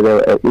place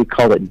where we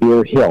called it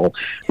Beer Hill,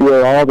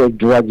 where all the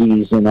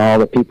druggies and all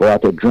the people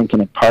out there drinking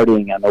and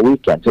partying on the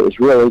weekends. It was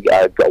really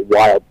a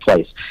wild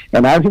place.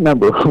 And I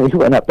remember we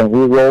went up and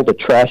we rolled a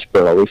trash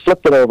barrel. We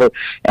flipped it over,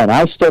 and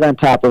I stood on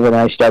top of it, and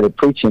I started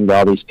preaching to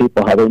all these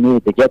people how they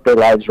needed to get their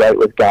lives right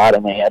with God,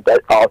 and they had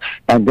that all,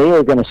 and they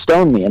were going to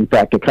stone me. In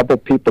fact, a couple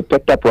of people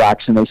picked up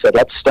rocks, and they said,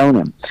 let's stone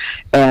him.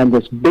 And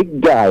this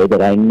big guy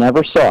that I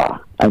never saw,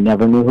 I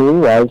never knew who he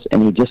was,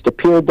 and he just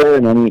appeared there,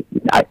 and then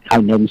I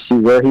didn't see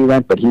where he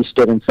went, but he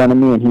stood in front of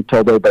me, and he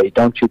told everybody,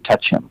 don't you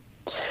touch him.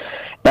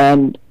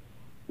 And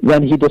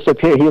then he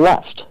disappeared. He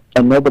left,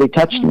 and nobody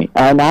touched me.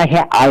 And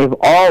I've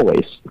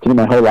always, through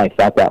my whole life,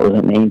 thought that was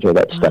an angel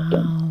that stepped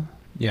in.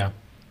 Yeah.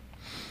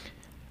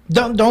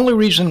 The only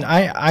reason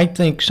I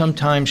think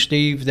sometimes,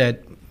 Steve,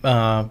 that,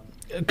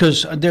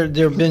 because there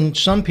have been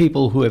some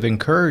people who have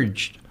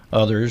encouraged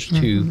others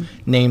to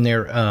name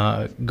their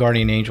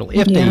guardian angel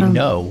if they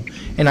know,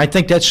 and I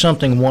think that's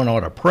something one ought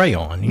to pray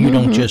on. You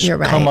don't just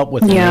come up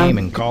with a name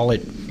and call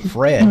it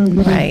Fred.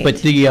 But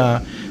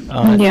the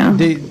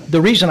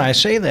reason I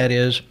say that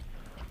is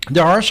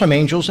there are some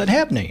angels that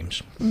have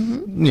names.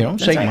 You know,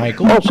 St.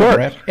 Michael,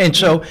 and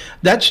so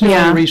that's the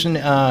only reason.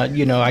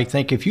 I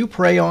think if you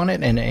pray on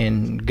it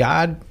and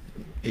God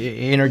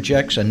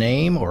interjects a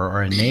name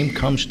or a name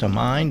comes to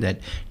mind that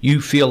you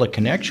feel a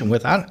connection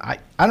with, I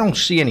don't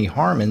see any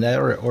harm in that,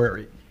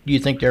 or you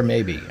think there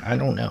may be? I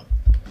don't know.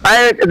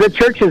 The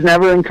church has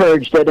never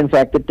encouraged it. In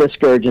fact, it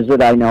discourages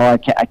it. I know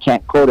I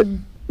can't quote it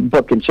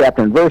book and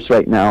chapter and verse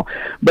right now,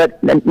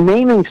 but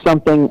naming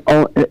something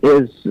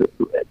is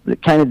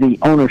kind of the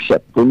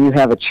ownership. When you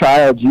have a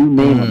child, you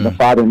name him. The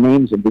father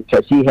names him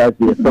because he has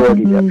the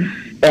authority to.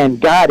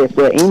 And God, if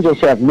the angels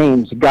have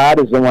names, God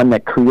is the one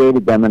that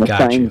created them and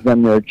assigns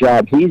them their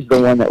job. He's the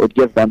one that would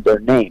give them their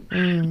name.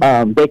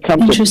 They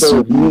come to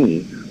serve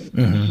me.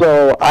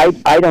 So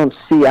I don't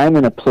see I'm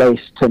in a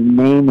place to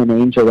name an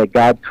angel that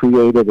God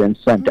created and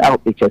sent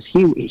out, because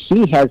he's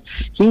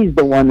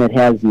the one that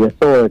has the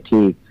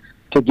authority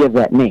to give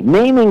that name.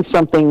 Naming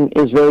something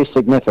is very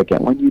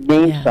significant. When you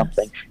name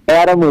something,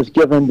 Adam was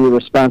given the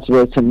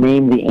responsibility to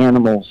name the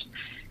animals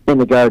in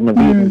the Garden of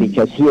Eden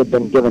because he had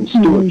been given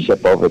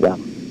stewardship over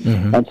them.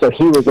 And so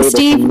he was able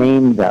to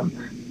name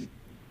them.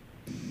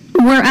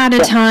 We're out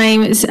of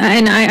time,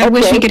 and I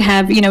wish we could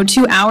have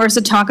 2 hours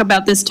to talk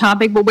about this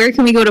topic, but where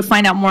can we go to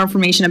find out more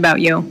information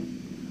about you?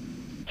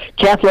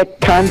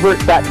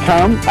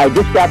 CatholicConvert.com. I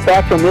just got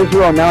back from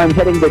Israel, and now I'm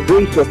heading to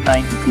Greece with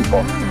 90 people.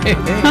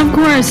 Of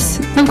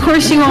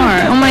course you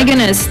are. Oh my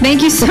goodness.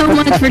 Thank you so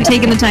much for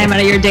taking the time out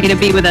of your day to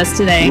be with us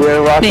today.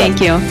 You're welcome. Thank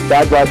you.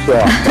 God bless you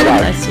all. God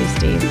bless you,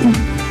 Steve.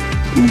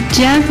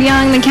 Jeff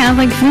Young, the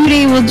Catholic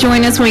Foodie, will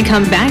join us when we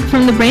come back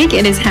from the break.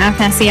 It is 1/2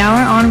 past the hour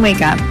on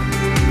Wake Up.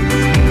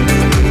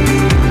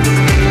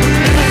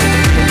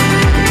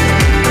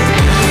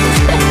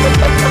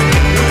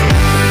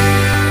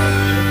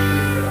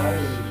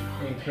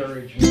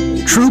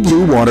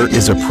 Blue Water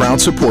is a proud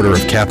supporter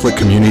of Catholic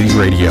Community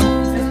Radio.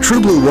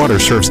 True Blue Water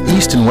serves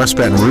East and West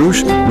Baton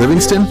Rouge,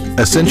 Livingston,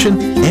 Ascension,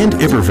 and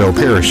Iberville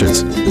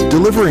parishes,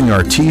 delivering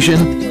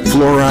artesian,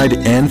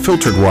 fluoride, and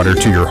filtered water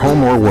to your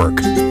home or work.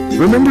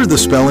 Remember the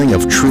spelling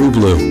of True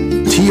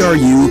Blue,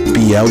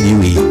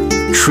 T-R-U-B-L-U-E,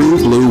 True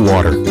Blue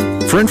Water.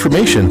 For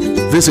information,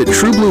 visit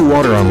True Blue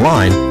Water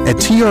online at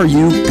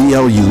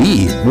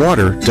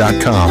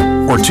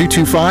trubluewater.com or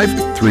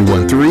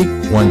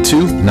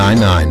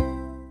 225-313-1299.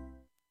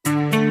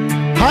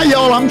 Hi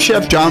y'all, I'm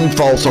Chef John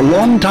False, a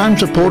longtime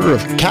supporter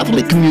of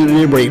Catholic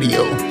Community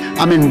Radio.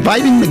 I'm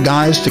inviting the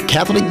guys to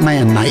Catholic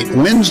Man Night,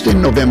 Wednesday,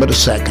 November the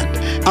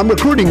 2nd. I'm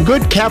recruiting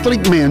good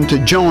Catholic men to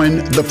join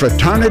the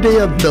Fraternity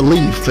of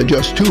Belief for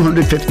just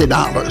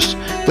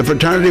 $250. The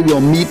fraternity will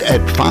meet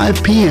at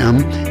 5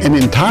 p.m. and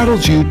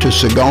entitles you to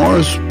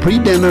cigars,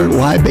 pre-dinner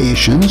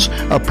libations,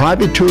 a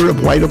private tour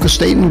of White Oak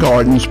Estate and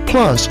Gardens,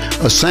 plus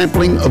a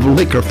sampling of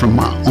liquor from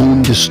my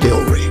own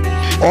distillery.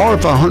 Or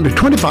for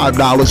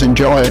 $125,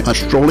 enjoy a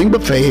strolling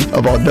buffet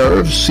of hors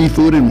d'oeuvres,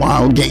 seafood, and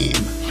wild game.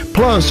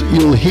 Plus,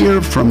 you'll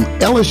hear from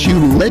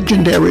LSU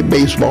legendary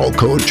baseball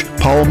coach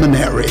Paul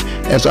Maneri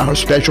as our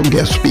special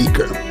guest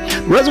speaker.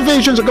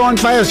 Reservations are going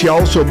fast,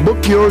 y'all, so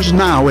book yours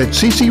now at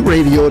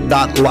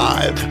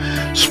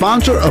ccradio.live.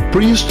 Sponsor a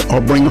priest or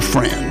bring a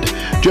friend.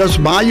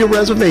 Just buy your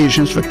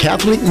reservations for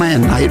Catholic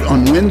Man Night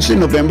on Wednesday,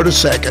 November the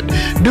 2nd.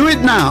 Do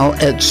it now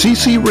at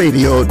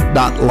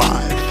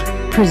ccradio.live.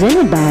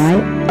 Presented by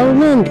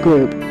Olind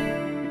Group.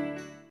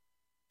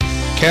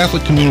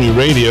 Catholic Community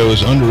Radio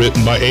is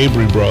underwritten by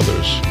Avery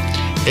Brothers.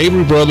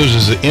 Avery Brothers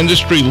is the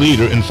industry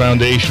leader in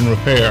foundation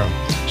repair,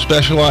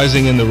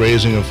 specializing in the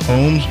raising of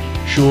homes,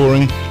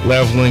 shoring,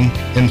 leveling,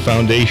 and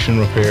foundation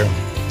repair.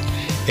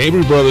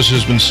 Avery Brothers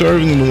has been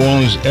serving the New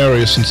Orleans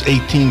area since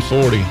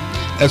 1840.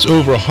 That's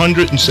over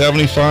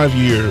 175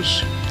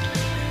 years.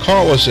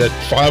 Call us at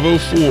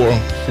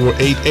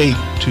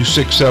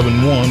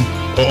 504-488-2671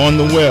 or on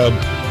the web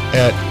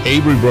at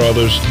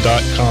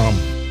averybrothers.com.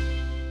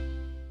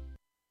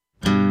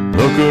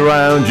 Look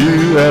around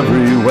you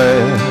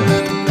everywhere.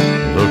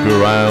 Look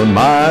around,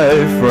 my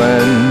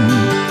friend.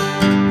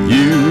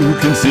 You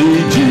can see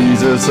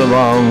Jesus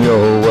along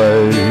your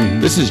way.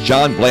 This is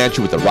John Blanchard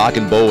with the Rock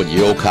and Bowl at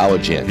Yale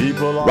College Inn,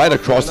 right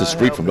across the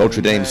street from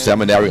Notre Dame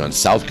Seminary on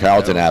South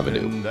Carrollton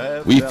Avenue.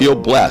 We feel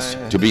blessed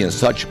to be in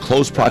such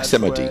close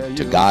proximity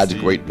to God's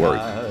great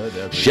word.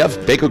 Chef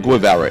Baker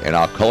Guevara and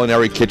our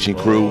culinary kitchen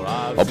crew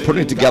are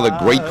putting together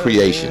great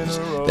creations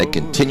that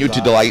continue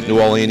to delight New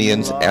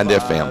Orleanians and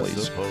their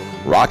families.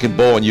 Rock and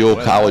Bowl and Yale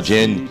College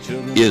Inn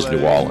is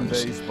New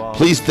Orleans.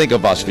 Please think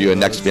of us for your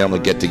next family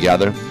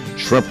get-together.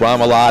 Shrimp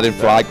remoulade and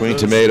fried green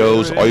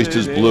tomatoes,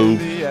 oysters blue,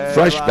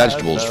 fresh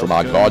vegetables from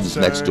our gardens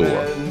next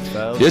door.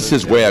 This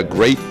is where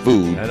great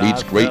food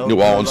meets great New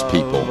Orleans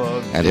people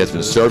and has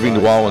been serving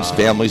New Orleans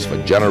families for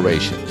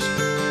generations.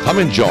 Come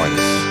and join us.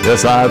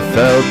 Yes, I've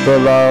felt the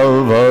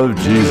love of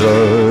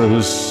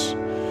Jesus,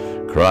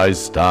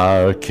 Christ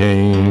our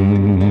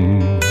King.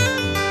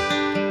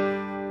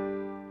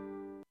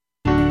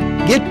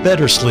 Get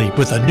better sleep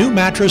with a new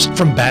mattress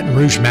from Baton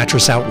Rouge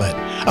Mattress Outlet,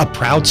 a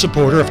proud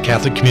supporter of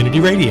Catholic Community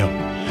Radio,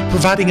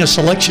 providing a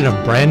selection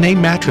of brand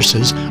name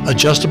mattresses,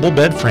 adjustable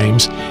bed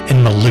frames,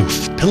 and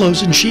Maloof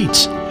pillows and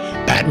sheets.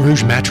 Baton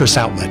Rouge Mattress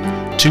Outlet,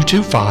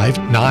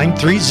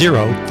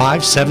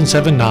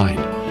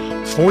 225-930-5779,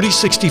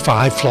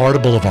 4065 Florida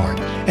Boulevard,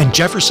 and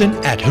Jefferson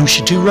at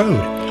Hushitu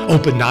Road.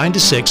 Open 9 to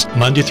 6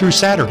 Monday through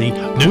Saturday,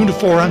 noon to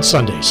 4 on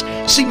Sundays.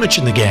 See Mitch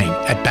and the gang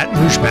at Baton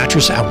Rouge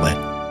Mattress Outlet.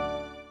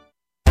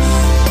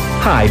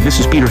 Hi, this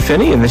is Peter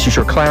Finney, and this is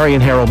your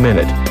Clarion Herald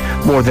Minute.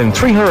 More than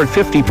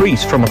 350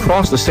 priests from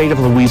across the state of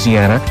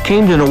Louisiana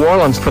came to New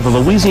Orleans for the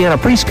Louisiana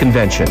Priest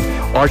Convention.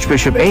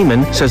 Archbishop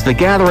Amon says the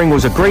gathering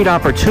was a great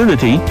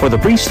opportunity for the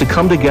priests to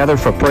come together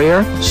for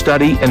prayer,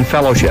 study, and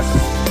fellowship.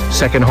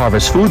 Second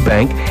Harvest Food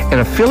Bank, an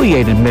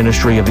affiliated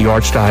ministry of the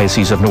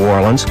Archdiocese of New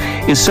Orleans,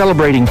 is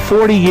celebrating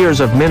 40 years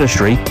of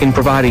ministry in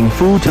providing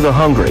food to the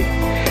hungry.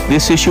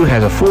 This issue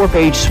has a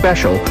 4-page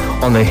special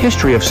on the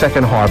history of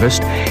Second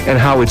Harvest and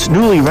how its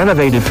newly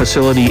renovated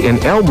facility in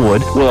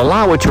Elmwood will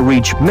allow it to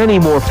reach many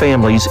more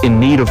families in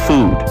need of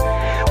food.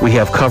 We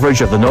have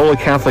coverage of the NOLA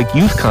Catholic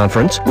Youth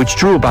Conference, which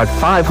drew about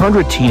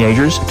 500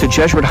 teenagers to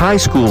Jesuit High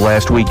School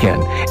last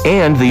weekend.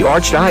 And the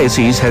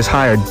Archdiocese has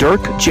hired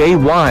Dirk J.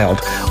 Wild,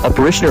 a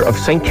parishioner of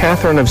St.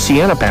 Catherine of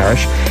Siena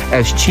Parish,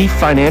 as Chief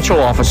Financial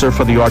Officer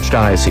for the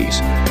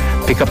Archdiocese.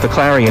 Pick up the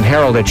Clarion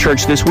Herald at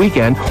church this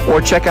weekend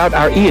or check out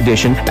our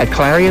e-edition at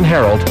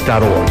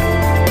clarionherald.org.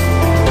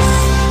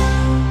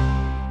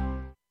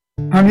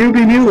 I'm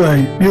U.B.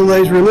 Muley,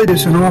 Muley's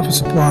Religious and Office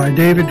Supply,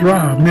 David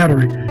Drive,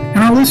 Metairie, and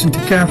I listen to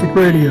Catholic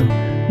Radio.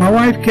 My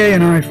wife Kay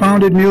and I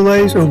founded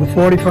Muley's over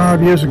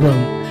 45 years ago,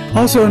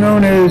 also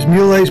known as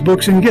Muley's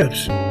Books and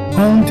Gifts,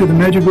 home to the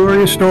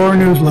Medjugorje Star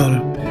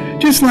newsletter.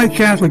 Just like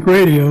Catholic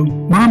Radio,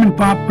 mom and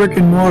pop brick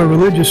and mortar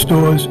religious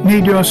stores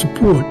need your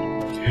support.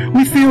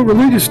 We feel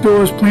religious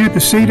stores plant the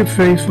seed of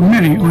faith for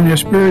many on their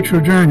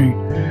spiritual journey.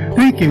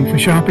 Thank you for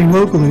shopping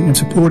locally and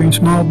supporting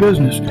small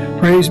business.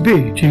 Praise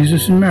be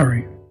Jesus and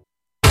Mary.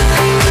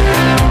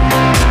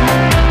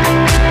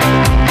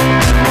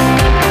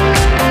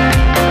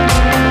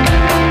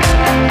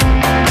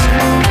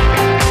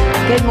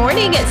 Good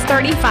morning. It's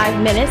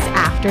 35 minutes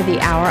after the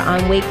hour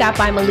on Wake Up.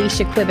 I'm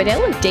Alicia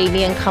Quibido with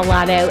Damian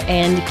Collado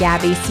and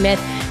Gabby Smith.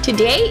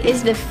 Today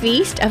is the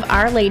feast of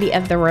Our Lady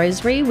of the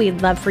Rosary.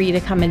 We'd love for you to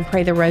come and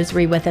pray the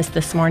Rosary with us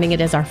this morning. It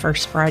is our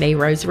First Friday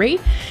Rosary.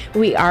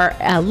 We are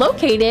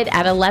located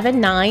at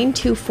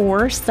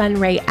 11924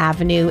 Sunray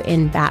Avenue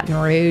in Baton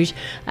Rouge.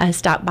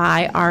 Stop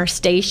by our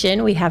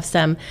station. We have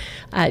some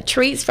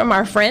treats from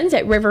our friends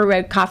at River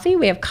Road Coffee.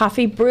 We have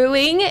coffee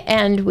brewing,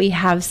 and we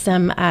have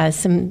some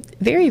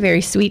very,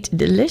 very sweet,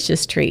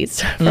 delicious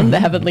treats from the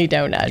Heavenly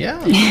Donut.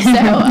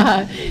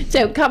 Yeah.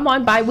 So come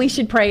on by. We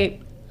should pray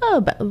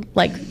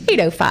like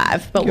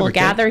 8:05, but we'll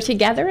gather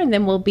together, and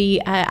then we'll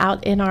be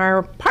out in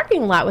our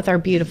parking lot with our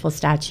beautiful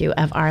statue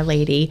of Our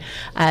Lady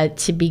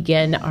to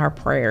begin our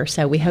prayer.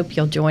 So we hope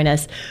you'll join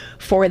us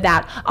for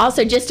that.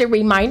 Also, just a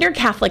reminder,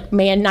 Catholic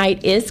Man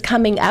Night is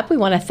coming up. We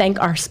want to thank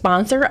our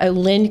sponsor,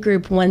 Olind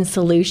Group One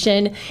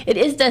Solution. It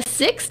is the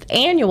 6th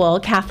annual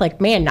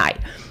Catholic Man Night.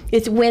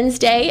 It's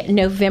Wednesday,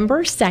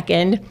 November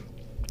 2nd.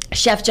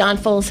 Chef John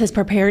Foles has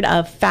prepared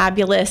a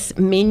fabulous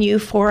menu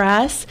for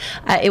us.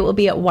 It will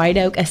be at White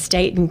Oak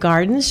Estate and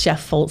Gardens.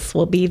 Chef Foles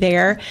will be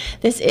there.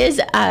 This is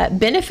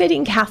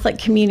benefiting Catholic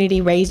Community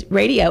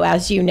Radio.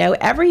 As you know,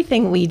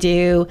 everything we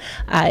do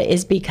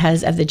is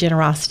because of the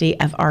generosity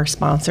of our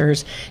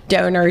sponsors,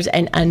 donors,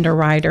 and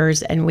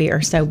underwriters, and we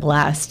are so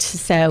blessed.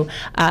 So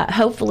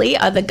hopefully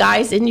the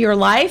guys in your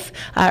life,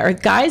 or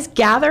guys,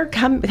 gather,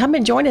 come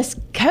and join us.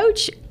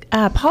 Coach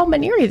Paul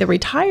Maneri, the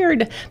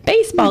retired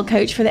baseball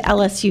coach for the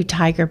LSU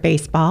Tiger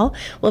Baseball,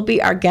 will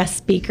be our guest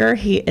speaker.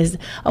 He is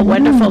a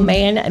wonderful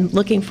man. I'm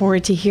looking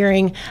forward to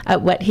hearing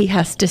what he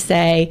has to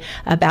say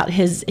about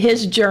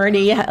his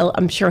journey.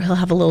 I'm sure he'll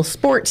have a little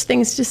sports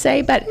things to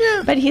say, but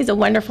he's a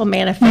wonderful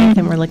man of faith,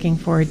 and we're looking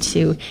forward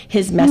to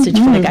his message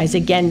for the guys.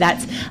 Again,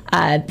 that's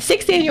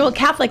 6th Annual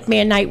Catholic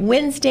Man Night,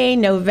 Wednesday,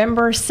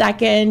 November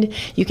 2nd.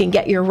 You can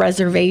get your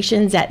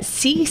reservations at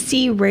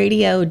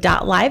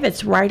ccradio.live.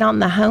 It's right on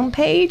the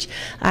homepage.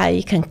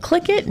 You can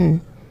click it, and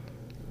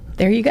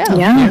there you go.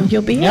 Yeah.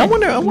 You'll be in. I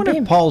wonder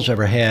if Paul's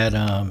ever had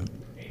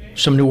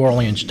some New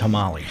Orleans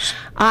tamales.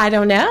 I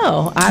don't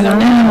know.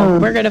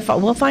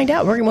 We'll find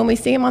out. When we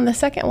see him on the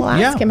 2nd, we'll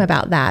ask him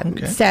about that.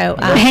 Okay. So,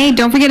 hey,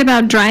 don't forget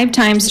about drive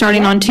time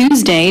starting on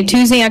Tuesday,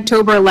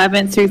 October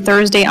 11th through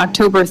Thursday,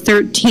 October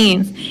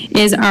 13th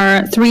is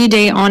our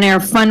 3-day on-air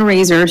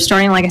fundraiser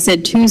starting, like I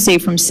said, Tuesday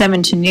from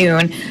 7 to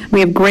noon. We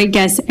have great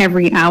guests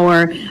every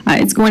hour.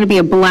 It's going to be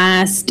a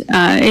blast.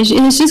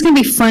 It's just going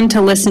to be fun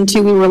to listen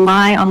to. We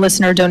rely on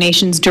listener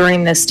donations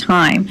during this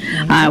time.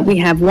 We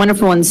have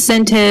wonderful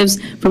incentives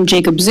from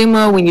Jacob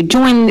Zuma. When you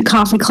join the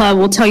Coffee Club,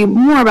 we'll tell you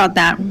more about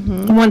that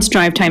once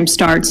drive time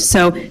starts.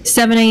 So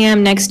 7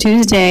 a.m. next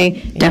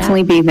Tuesday,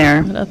 definitely be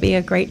there. It'll be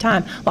a great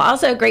time. Well,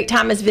 also a great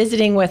time is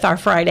visiting with our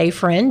Friday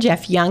friend,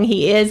 Jeff Young.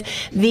 He is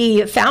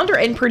the founder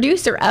and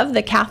producer of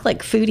the Catholic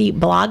Foodie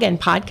blog and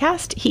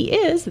podcast. He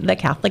is the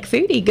Catholic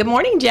Foodie. Good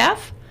morning,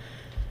 Jeff.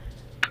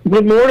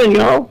 Good morning,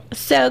 y'all.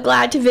 So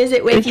glad to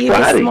visit with you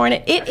Friday. This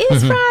morning. It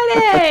is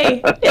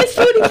Friday. It's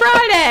Foodie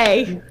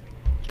Friday.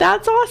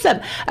 That's awesome.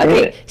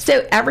 Okay,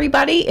 so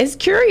everybody is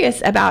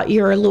curious about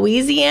your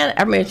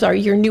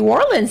your New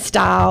Orleans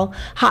style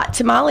hot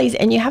tamales,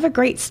 and you have a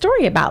great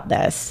story about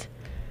this.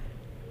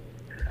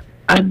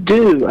 I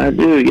do.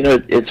 You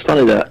know, it's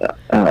funny that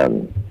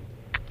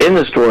in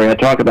the story I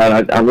talk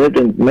about, I lived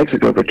in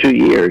Mexico for 2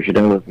 years, you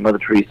know, with Mother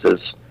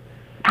Teresa's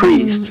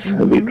priests.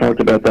 We've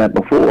talked about that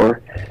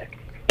before.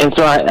 And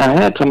so I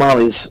had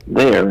tamales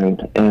there,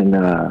 and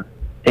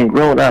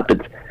growing up,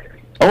 it's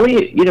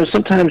only, you know,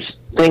 sometimes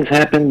things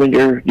happen when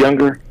you're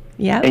younger,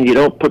 and you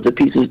don't put the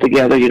pieces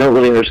together. You don't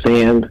really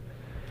understand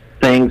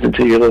things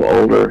until you're a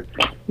little older,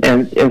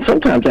 and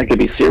sometimes that could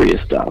be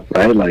serious stuff,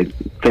 right? Like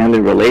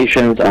family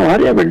relations. Oh, I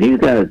never knew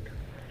that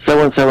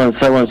so and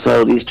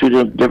so. These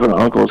two different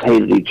uncles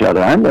hated each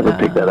other. I never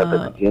picked that up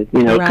as a kid.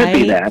 You know, it could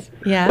be that,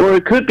 or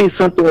it could be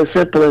something as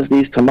simple as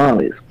these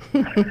tamales.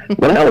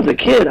 When I was a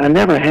kid, I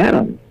never had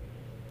them,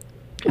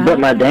 but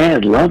my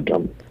dad loved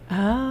them.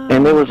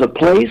 And there was a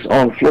place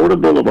on Florida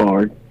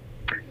Boulevard,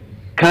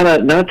 kind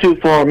of not too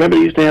far. Remember,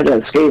 they used to have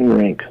that skating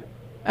rink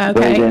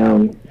way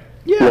down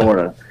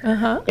Florida.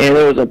 And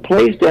there was a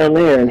place down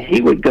there, and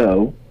he would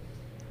go,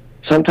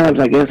 sometimes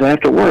I guess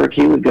after work,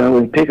 he would go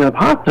and pick up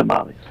hot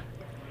tamales.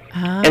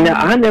 And now,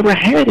 I never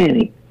had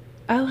any.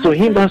 So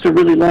he must have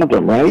really loved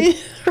them,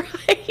 right?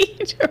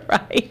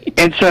 Right.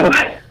 And so,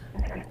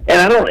 and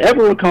I don't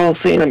ever recall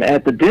seeing him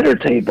at the dinner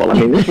table. I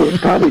mean, this was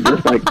probably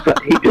just like,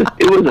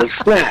 it was a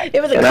snack.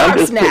 It was a and car I'm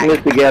just snack. putting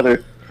this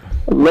together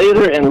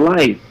later in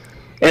life.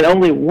 And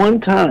only one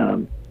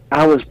time,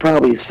 I was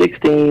probably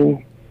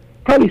 16,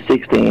 I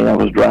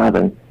was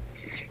driving.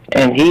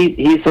 And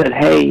he said,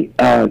 hey,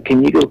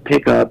 can you go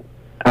pick up,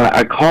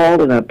 I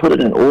called and I put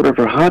in an order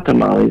for hot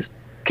tamales.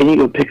 Can you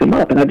go pick them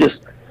up? And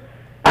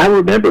I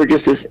remember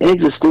just this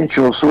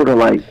existential sort of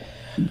like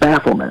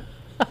bafflement,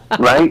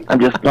 right? I'm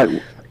just like,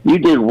 you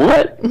did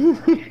what?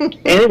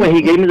 Anyway,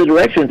 he gave me the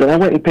directions, and I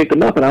went and picked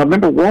them up. And I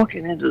remember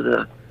walking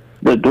into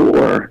the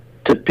door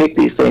to pick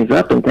these things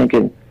up and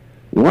thinking,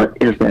 what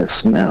is that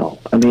smell?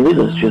 I mean, it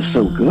is just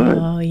so good.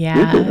 Oh,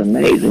 yeah. This is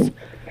amazing.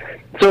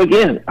 So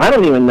again, I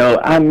don't even know.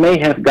 I may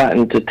have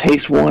gotten to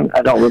taste one.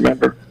 I don't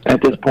remember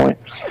at this point.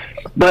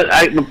 But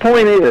the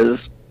point is,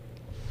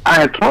 I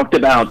have talked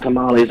about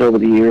tamales over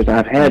the years.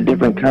 I've had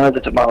different kinds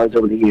of tamales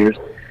over the years.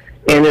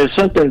 And there's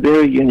something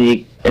very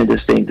unique and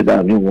distinct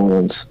about New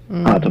Orleans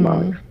hot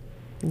tamales.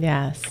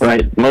 Yes.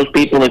 Right? Most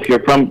people, if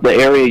you're from the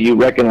area, you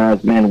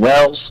recognize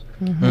Manuel's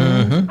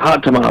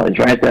hot tamales,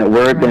 right? That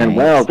word,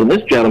 Manuel's. And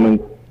this gentleman,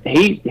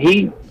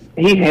 he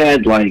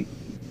had, like,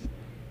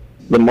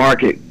 the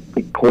market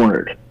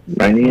cornered,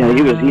 right? He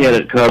had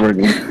it covered.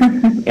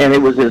 And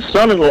it was his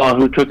son-in-law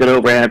who took it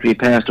over after he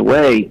passed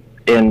away.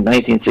 In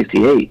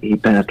 1968, he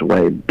passed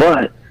away.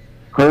 But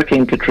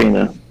Hurricane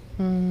Katrina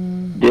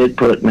did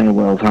put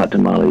Manuel's hot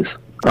tamales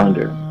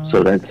under.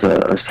 So that's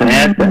a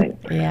sad thing.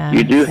 Yeah.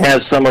 You do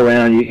have some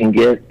around you can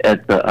get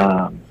at the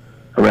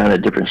around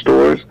at different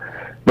stores,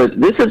 but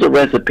this is a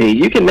recipe.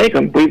 You can make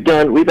them.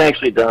 We've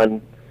actually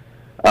done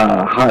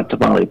hot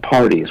tamale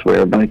parties where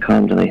everybody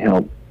comes and they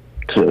help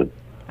to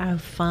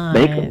fun.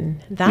 make them.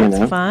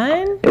 That's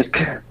fun. It's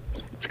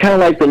kind of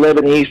like the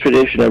Lebanese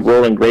tradition of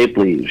rolling grape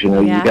leaves. You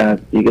know,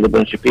 you get a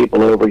bunch of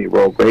people over, you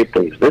roll grape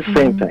leaves. This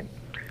same thing.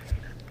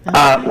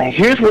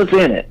 Here's what's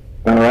in it.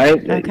 All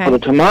right, for the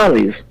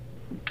tamales,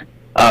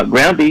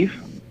 ground beef,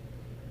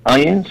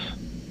 onions,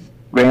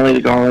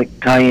 granulated garlic,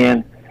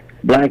 cayenne,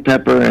 black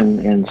pepper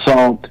and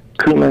salt,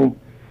 cumin,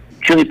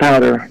 chili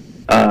powder,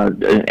 an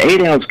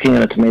 8-ounce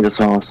can of tomato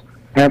sauce,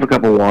 half a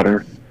cup of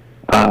water,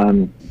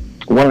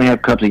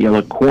 1.5 cups of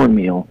yellow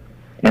cornmeal,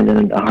 and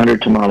then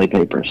 100 tamale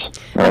papers.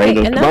 All right,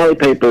 the tamale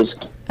papers.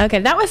 Okay,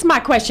 that was my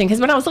question,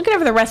 because when I was looking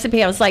over the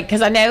recipe, I was like,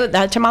 because I know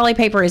the tamale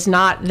paper is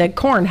not the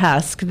corn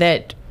husk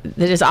that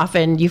is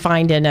often you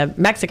find in a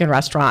Mexican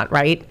restaurant,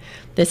 right?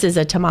 This is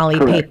a tamale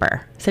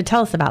paper. So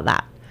tell us about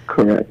that.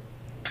 Correct.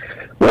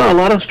 Well, a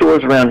lot of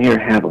stores around here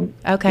have them.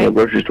 Okay.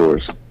 Grocery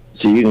stores.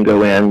 So you can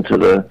go into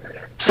the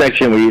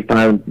section where you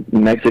find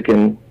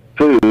Mexican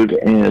food,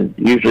 and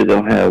usually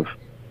they'll have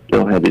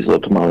these little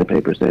tamale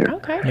papers there.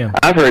 Okay. Yeah.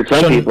 I've heard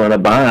some people in a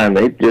bind,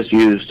 they've just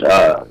used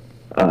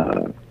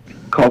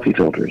coffee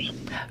filters.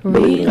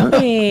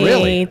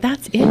 Really?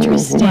 That's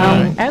interesting.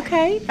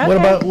 Okay.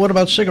 What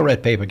about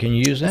cigarette paper? Can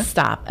you use that?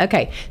 Stop.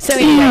 Okay. So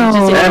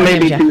anyway, that may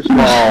be too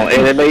small,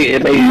 and it may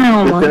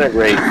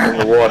disintegrate in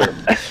the water.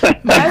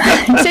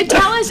 So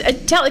tell us,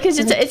 because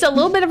it's a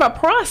little bit of a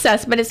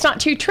process, but it's not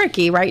too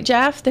tricky, right,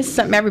 Jeff? This is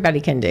something everybody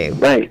can do.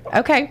 Right.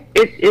 Okay.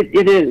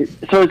 It is.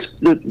 So it's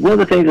one of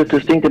the things that's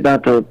distinct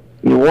about the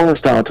New Orleans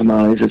style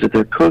tamales is that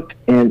they're cooked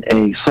in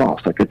a sauce,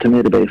 like a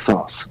tomato-based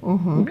sauce.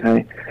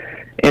 Okay.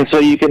 And so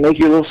you can make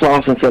your little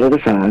sauce and set it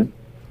aside.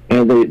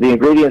 And the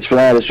ingredients for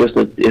that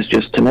is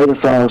just tomato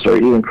sauce or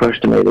even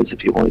crushed tomatoes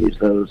if you want to use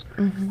those.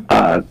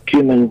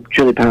 Cumin,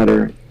 chili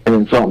powder, and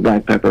then salt and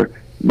black pepper.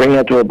 Bring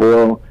that to a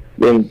boil,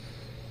 then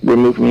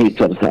remove from heat,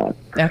 set aside.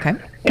 Okay. And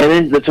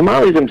then the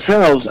tamales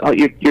themselves,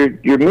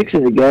 you're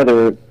mixing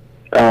together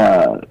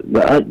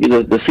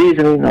the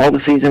seasoning, all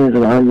the seasonings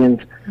and onions.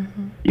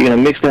 You're going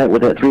to mix that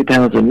with that 3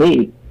 pounds of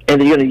meat, and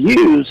you're going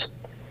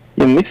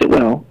to mix it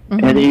well,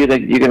 and then you're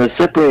going to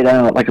separate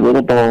out like a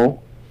little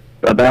bowl,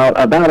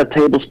 about a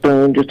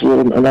tablespoon, just a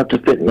little enough to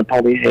fit in the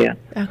palm of your hand.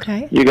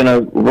 Okay. You're going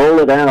to roll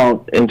it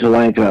out into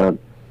like a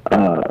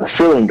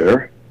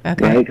cylinder, right?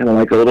 Kind of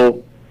like a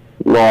little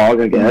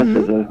log, I guess,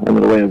 is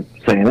another way of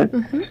saying it.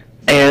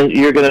 And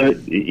you're going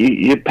to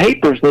your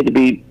papers need to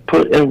be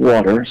put in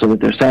water so that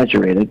they're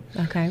saturated.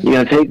 Okay.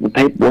 You're going to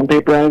take the one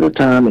paper at a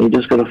time, and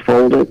you're just going to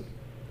fold it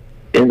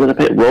into the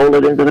roll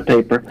it into the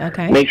paper.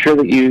 Okay. Make sure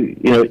that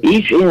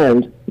each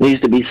end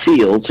needs to be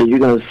sealed, so you're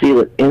going to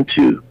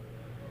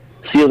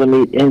seal the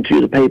meat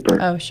into the paper.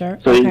 Oh, sure.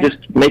 So you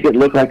just make it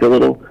look like a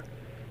little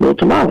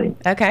tamale.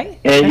 Okay.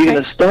 And you're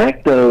going to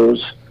stack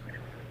those.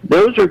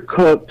 Those are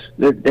cooked.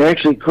 They're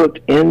actually cooked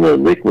in the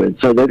liquid,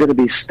 so they're going to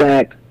be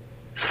stacked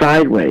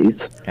sideways,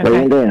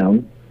 laying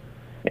down.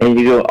 And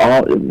you go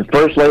the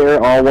first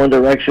layer all one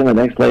direction, the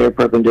next layer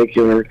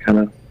perpendicular, kind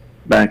of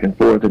back and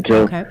forth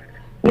until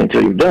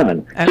you're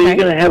done. So you're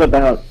going to have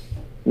about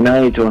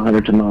 90 to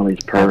 100 tamales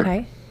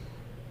per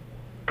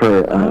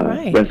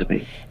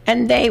recipe.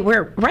 And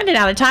we're running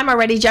out of time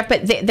already, Jeff,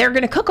 but they're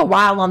going to cook a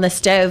while on the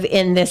stove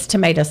in this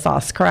tomato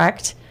sauce,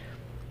 correct?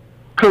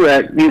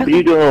 Correct.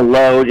 You do it on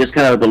low, just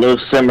kind of a low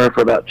simmer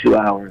for about 2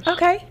 hours.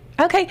 Okay.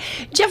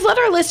 Jeff, let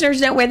our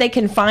listeners know where they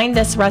can find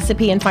this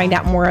recipe and find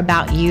out more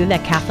about you, the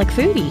Catholic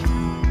Foodie.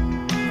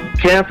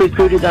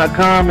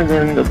 CatholicFoodie.com, and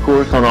then, of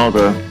course, on all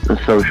the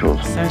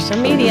socials. Social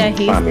media,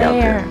 he's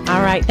there.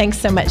 All right, thanks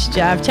so much,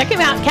 Jeff. Check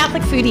him out,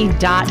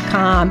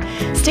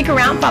 CatholicFoodie.com. Stick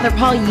around. Father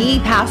Paul Yee,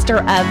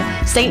 pastor of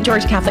St.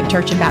 George Catholic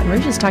Church in Baton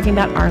Rouge, is talking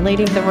about Our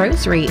Lady of the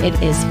Rosary. It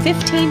is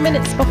 15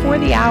 minutes before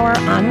the hour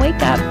on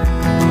Wake Up.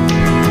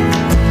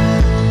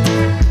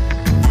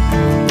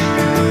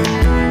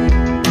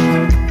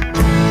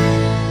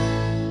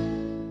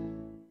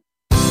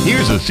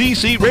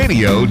 CC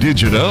Radio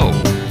Did You Know?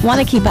 Want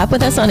to keep up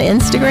with us on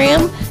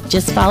Instagram?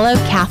 Just follow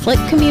Catholic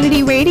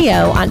Community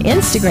Radio on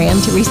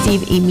Instagram to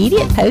receive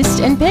immediate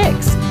posts and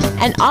pics.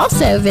 And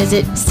also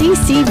visit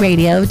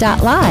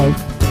ccradio.live.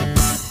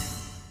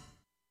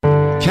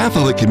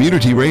 Catholic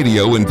Community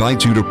Radio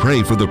invites you to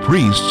pray for the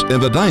priests in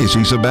the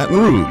Diocese of Baton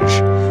Rouge.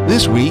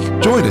 This week,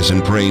 join us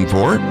in praying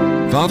for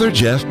Father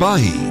Jeff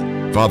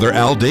Bahi, Father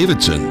Al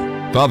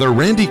Davidson, Father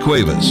Randy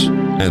Cuevas,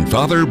 and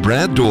Father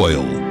Brad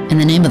Doyle. In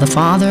the name of the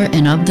Father,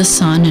 and of the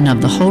Son, and of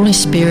the Holy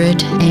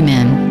Spirit,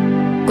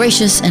 amen.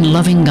 Gracious and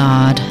loving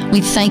God, we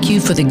thank you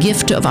for the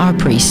gift of our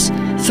priests.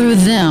 Through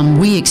them,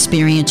 we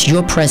experience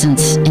your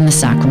presence in the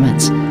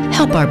sacraments.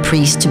 Help our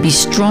priests to be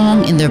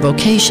strong in their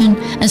vocation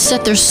and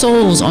set their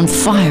souls on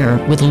fire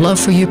with love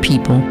for your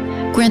people.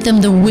 Grant them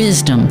the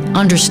wisdom,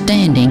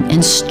 understanding,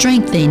 and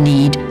strength they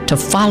need to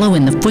follow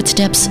in the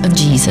footsteps of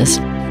Jesus.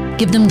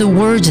 Give them the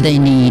words they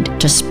need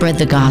to spread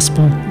the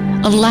gospel.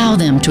 Allow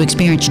them to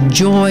experience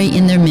joy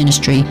in their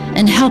ministry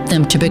and help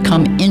them to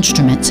become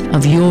instruments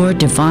of your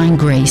divine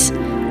grace.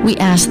 We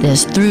ask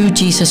this through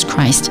Jesus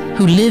Christ,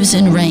 who lives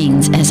and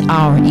reigns as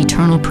our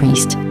eternal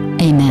priest.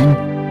 Amen.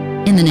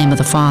 In the name of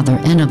the Father,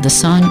 and of the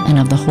Son, and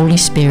of the Holy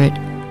Spirit.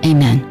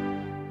 Amen.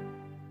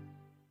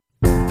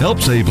 Help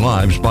save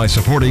lives by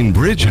supporting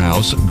Bridge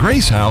House,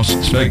 Grace House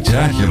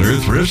Spectacular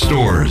Thrift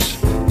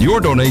Stores. Your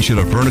donation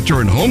of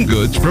furniture and home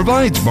goods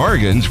provides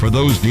bargains for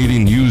those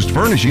needing used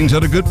furnishings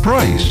at a good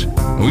price.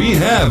 We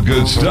have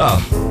good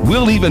stuff.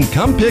 We'll even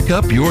come pick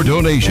up your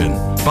donation.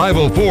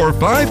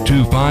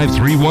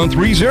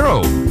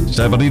 504-525-3130,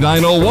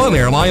 7901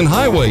 Airline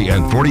Highway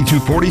and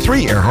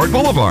 4243 Earhart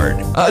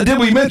Boulevard. Did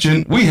we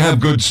mention we have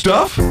good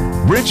stuff?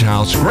 Bridge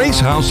House, Grace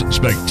House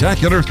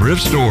Spectacular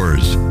Thrift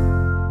Stores.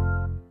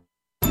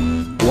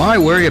 Why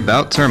worry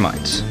about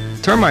termites?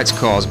 Termites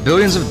cause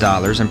billions of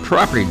dollars in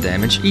property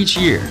damage each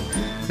year.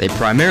 They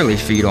primarily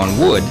feed on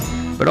wood,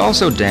 but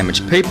also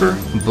damage paper,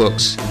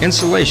 books,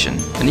 insulation,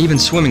 and even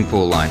swimming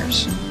pool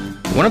liners.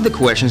 One of the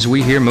questions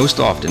we hear most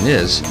often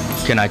is,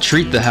 can I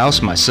treat the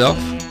house myself?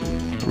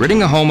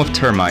 Ridding a home of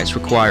termites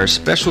requires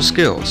special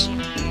skills.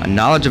 A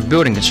knowledge of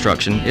building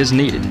construction is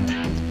needed.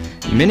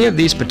 Many of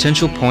these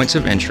potential points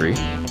of entry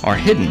are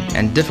hidden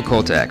and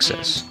difficult to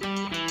access.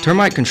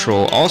 Termite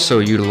control also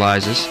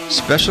utilizes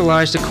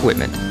specialized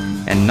equipment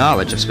and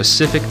knowledge of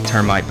specific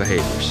termite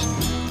behaviors.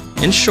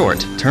 In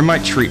short,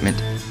 termite treatment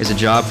is a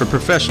job for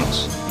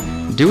professionals.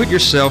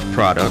 Do-it-yourself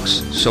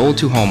products sold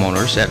to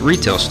homeowners at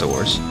retail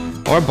stores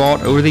or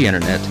bought over the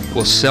internet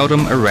will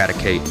seldom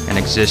eradicate an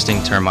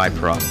existing termite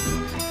problem.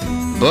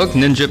 Bug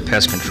Ninja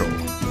Pest Control.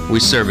 We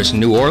service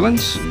New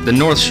Orleans, the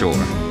North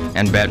Shore,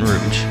 and Baton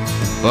Rouge.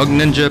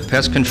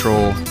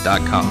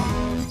 BugNinjaPestControl.com.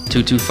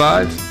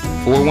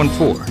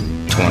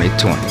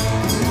 225-414-2020.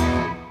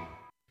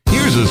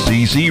 Here's a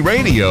CC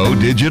Radio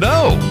Did You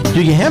Know?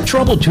 Do you have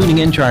trouble tuning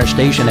into our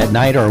station at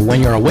night or when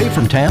you're away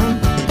from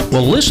town?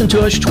 Well, listen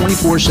to us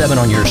 24/7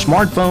 on your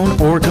smartphone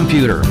or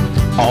computer.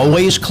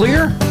 Always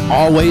clear,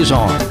 always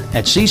on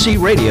at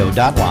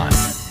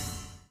ccradio.live.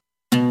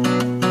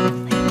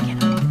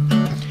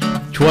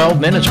 12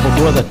 minutes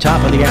before the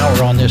top of the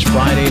hour on this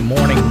Friday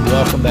morning.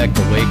 Welcome back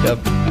to Wake Up.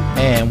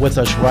 And with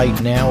us right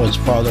now is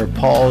Father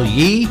Paul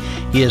Yee.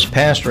 He is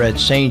pastor at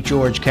St.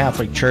 George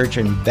Catholic Church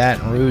in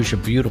Baton Rouge, a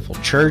beautiful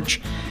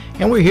church.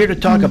 And we're here to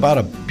talk about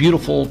a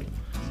beautiful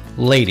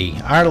lady,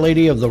 Our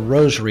Lady of the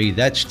Rosary.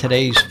 That's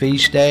today's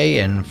feast day.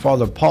 And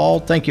Father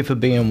Paul, thank you for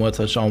being with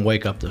us on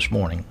Wake Up this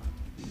morning.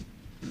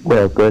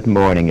 Well, good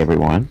morning,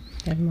 everyone.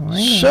 Good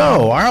morning.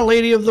 So, Our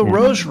Lady of the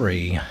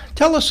Rosary.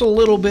 Tell us a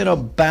little bit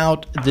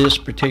about this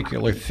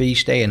particular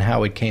feast day and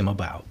how it came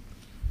about.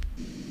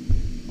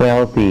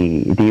 Well,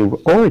 the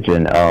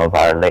origin of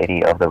Our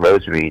Lady of the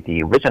Rosary,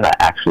 the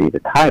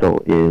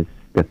title is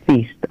the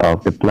Feast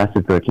of the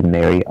Blessed Virgin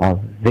Mary of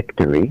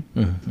Victory,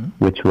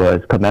 which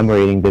was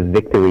commemorating the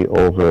victory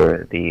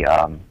over the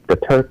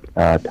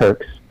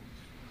Turks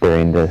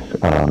during this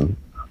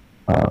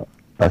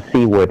a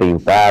seaworthy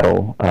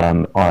battle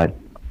on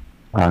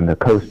the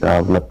coast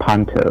of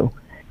Lepanto,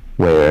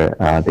 where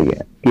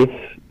if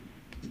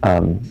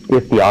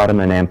the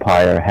Ottoman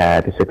Empire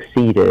had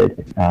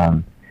succeeded,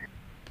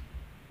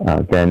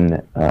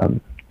 then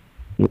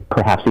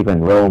perhaps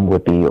even Rome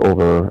would be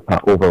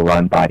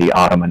overrun by the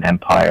Ottoman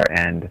Empire,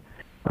 and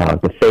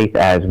the faith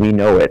as we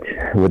know it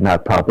would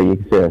not probably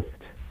exist.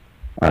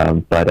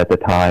 But at the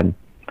time,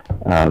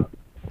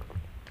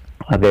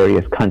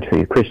 various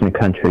countries, Christian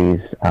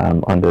countries,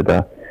 under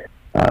the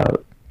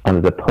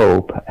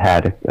Pope,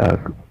 had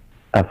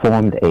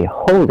formed a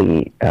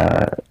holy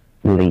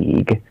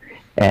league,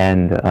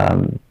 and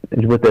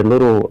with a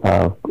little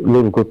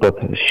group of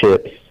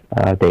ships,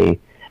 they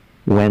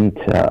went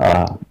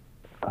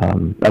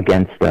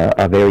against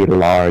a very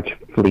large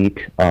fleet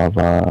of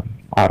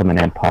Ottoman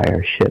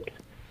Empire ships.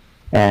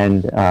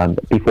 And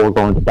before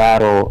going to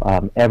battle,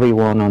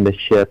 everyone on the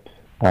ship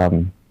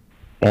and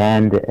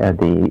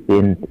the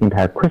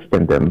entire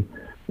Christendom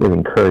was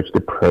encouraged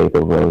to pray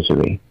the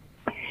Rosary.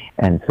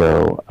 And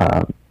so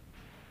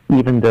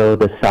even though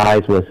the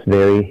size was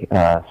very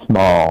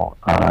small,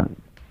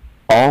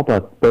 all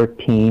but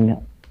 13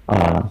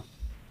 of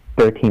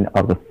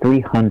the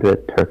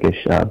 300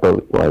 Turkish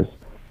boat was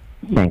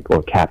sank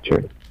or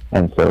captured.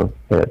 And so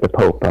the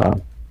Pope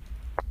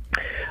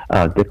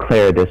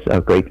declared this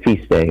a great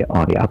feast day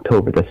on the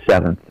October the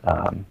 7th,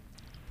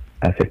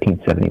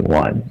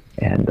 1571.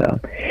 And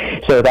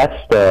so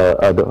that's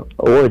the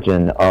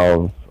origin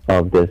of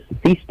this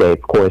feast day,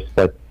 of course,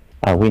 but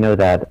we know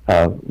that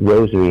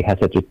Rosary has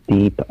such a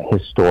deep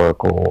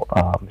historical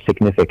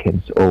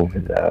significance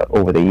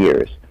over the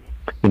years.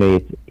 You know,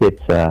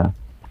 it's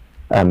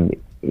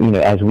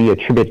as we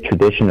attribute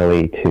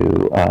traditionally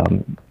to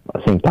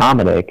Saint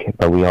Dominic,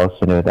 but we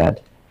also know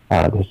that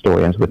the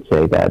historians would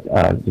say that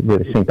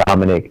really Saint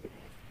Dominic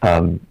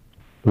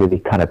really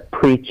kind of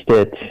preached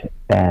it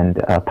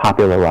and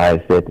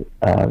popularized it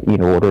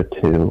in order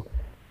to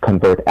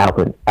convert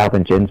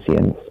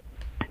Albigensians.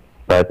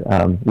 But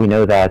we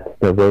know that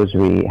the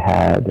Rosary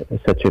had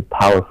such a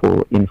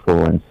powerful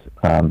influence,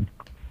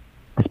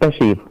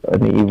 especially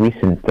in the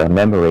recent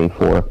memory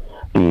for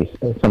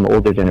some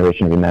older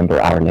generation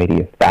remember Our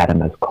Lady of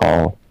Fatima's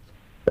call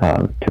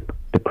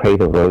to pray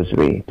the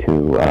Rosary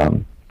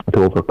to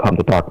overcome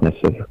the darkness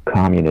of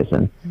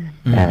communism,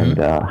 and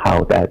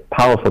how that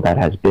powerful that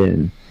has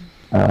been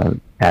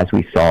as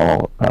we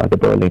saw the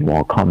Berlin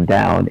Wall come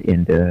down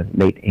in the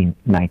late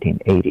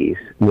 1980s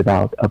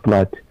without a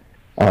blood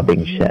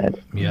being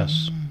shed.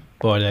 Yes,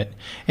 boy,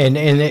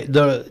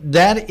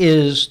 that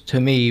is to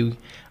me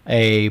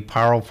a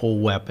powerful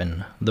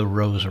weapon, the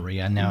Rosary.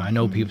 And now I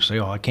know people say,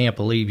 "Oh, I can't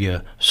believe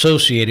you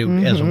associate it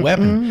as a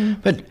weapon,"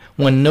 but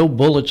when no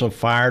bullets are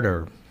fired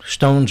or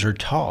stones are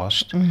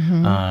tossed,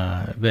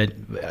 but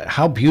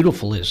how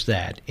beautiful is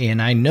that?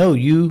 And I know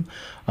you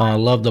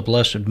love the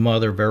Blessed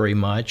Mother very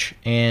much,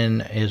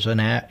 and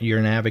you're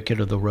an advocate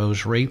of the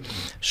Rosary,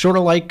 sort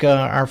of like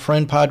our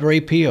friend Padre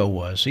Pio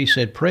was. He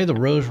said, "Pray the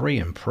Rosary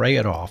and pray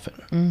it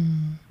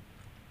often."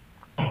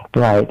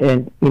 Right,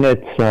 and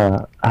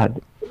it's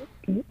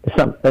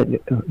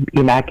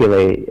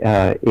Immaculate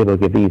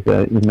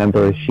Ibergavisa.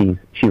 Remember, she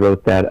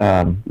wrote that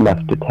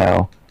Left to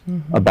Tell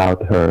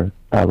about her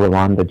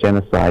Rwanda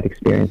genocide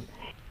experience.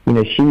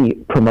 She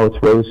promotes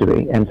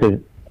Rosary, and so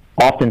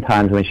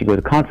oftentimes when she goes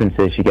to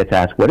conferences, she gets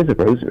asked, "What is a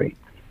Rosary?"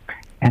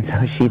 And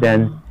so she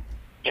then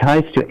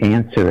tries to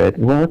answer it.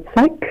 Well, it's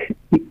like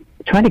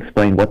trying to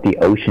explain what the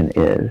ocean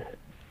is.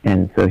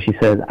 And so she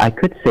says, "I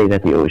could say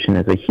that the ocean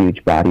is a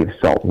huge body of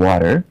salt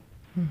water,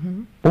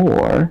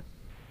 or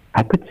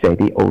I could say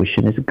the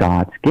ocean is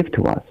God's gift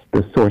to us,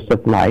 the source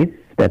of life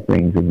that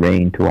brings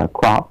rain to our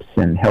crops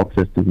and helps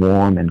us to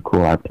warm and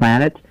cool our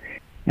planet.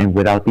 And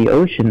without the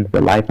ocean, the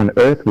life on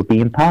Earth would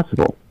be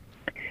impossible."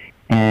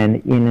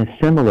 And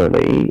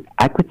similarly,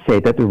 I could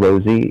say that the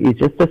Rosary is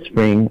just a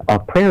string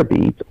of prayer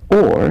beads,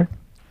 or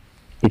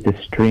it's a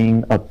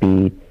string of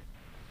beads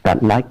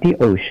that, like the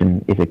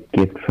ocean, is a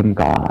gift from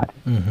God.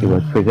 It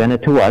was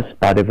presented to us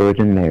by the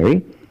Virgin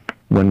Mary.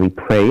 When we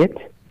pray it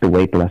the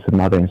way Blessed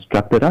Mother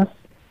instructed us,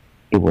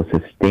 it will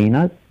sustain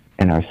us,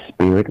 and our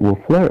spirit will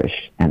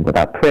flourish. And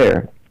without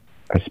prayer,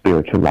 our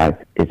spiritual life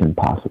is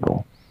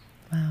impossible.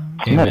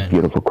 Isn't that a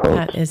beautiful quote?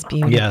 That is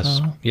beautiful.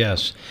 Yes,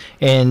 yes.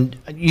 And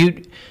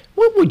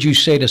what would you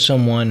say to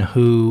someone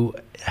who,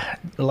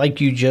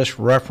 like you just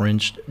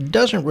referenced,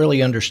 doesn't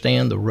really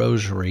understand the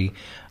Rosary?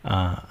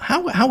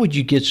 How would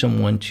you get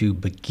someone to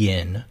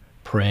begin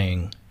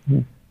praying?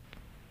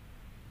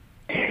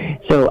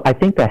 So I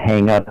think the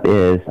hang-up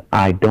is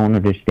I don't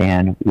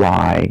understand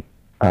why.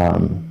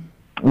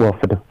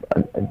 The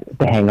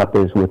hang-up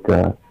is with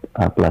the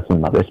Blessed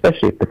Mother,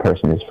 especially if the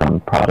person is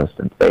from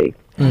Protestant faith.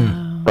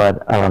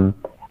 But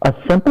a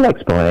simple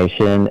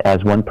explanation,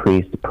 as one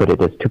priest put it,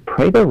 is to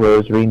pray the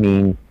Rosary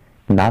means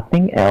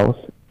nothing else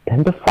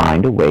than to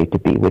find a way to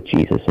be with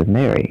Jesus and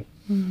Mary.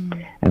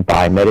 And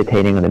by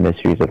meditating on the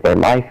mysteries of their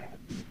life,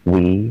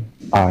 we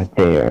are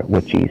there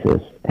with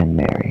Jesus and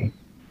Mary.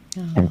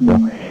 And so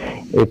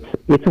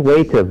it's a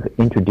way of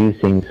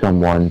introducing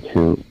someone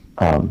to,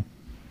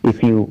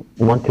 if you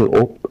want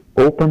to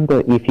open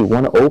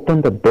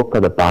the book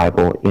of the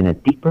Bible in a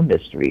deeper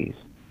mysteries,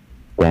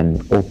 then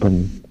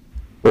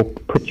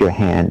put your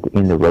hand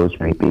in the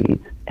Rosary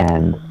beads,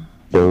 and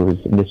those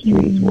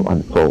mysteries will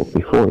unfold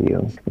before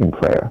you in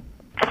prayer.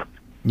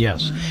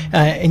 Yes.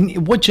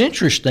 And what's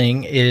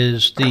interesting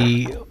is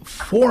the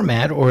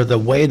format, or the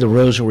way the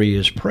Rosary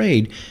is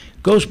prayed,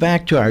 goes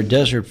back to our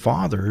Desert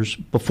Fathers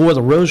before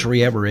the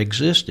Rosary ever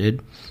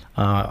existed.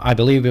 I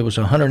believe it was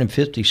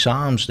 150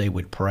 Psalms they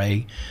would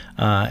pray,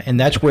 and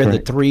that's where the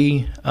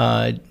three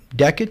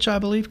decades, I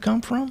believe,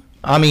 come from.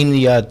 I mean,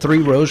 the three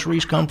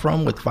rosaries come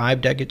from, with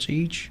 5 decades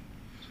each,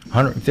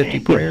 150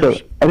 prayers. Yeah, so,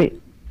 I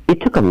mean,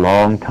 it took a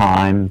long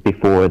time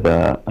before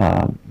the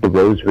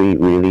Rosary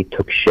really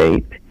took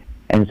shape,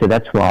 and so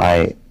that's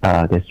why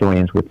the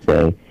historians would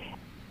say,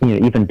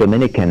 even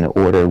Dominican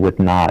order would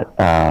not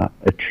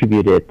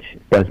attribute it,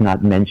 does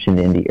not mention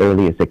in the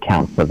earliest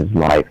accounts of his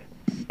life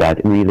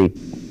that really,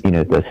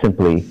 the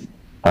simply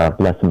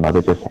Blessed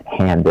Mother just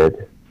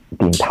handed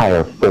the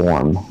entire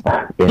form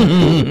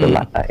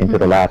into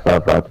the lap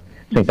of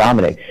St.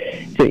 Dominic.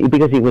 So,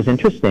 because it was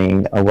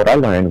interesting, what I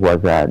learned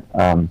was that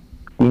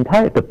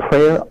the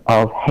prayer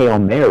of Hail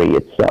Mary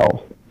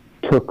itself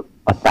took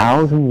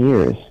 1,000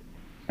 years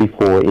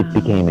before it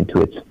became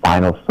into its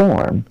final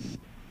form.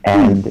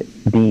 And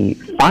the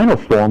final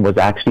form was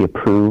actually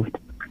approved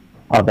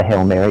of the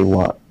Hail Mary in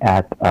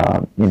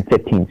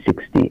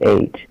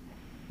 1568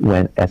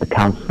 when at the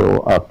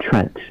Council of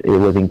Trent. It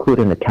was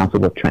included in the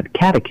Council of Trent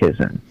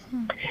Catechism.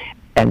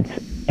 And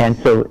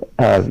so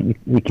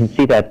you can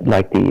see that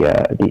like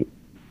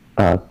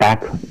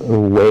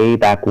way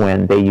back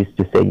when they used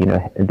to say,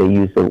 they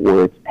used the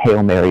words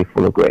Hail Mary,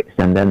 full of grace,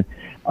 and then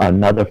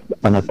another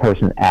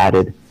person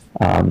added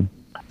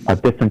a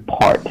different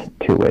part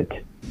to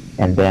it,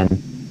 and then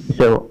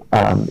so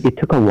it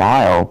took a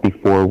while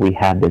before we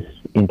had this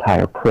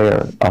entire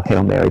prayer of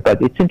Hail Mary.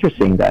 But it's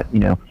interesting that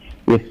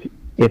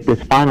if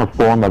this final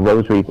form of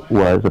Rosary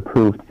was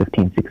approved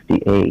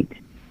 1568,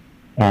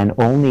 and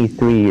only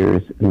 3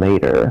 years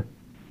later,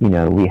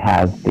 we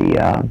have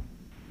the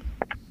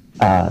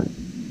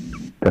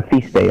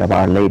feast day of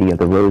Our Lady of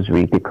the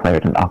Rosary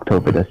declared on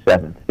October the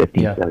 7th,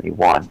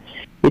 1571.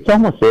 It's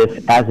almost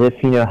as if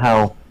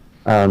how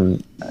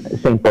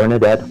Saint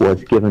Bernadette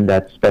was given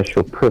that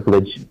special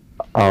privilege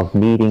of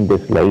meeting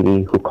this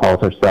lady who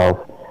calls herself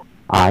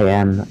I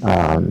am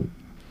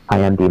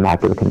the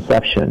Immaculate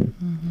Conception.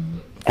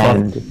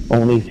 And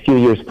only a few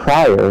years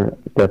prior,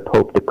 the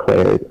Pope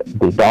declared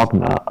the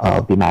dogma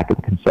of the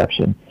Immaculate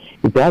Conception.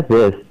 It's as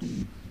if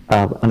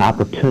an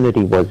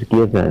opportunity was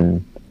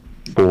given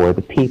for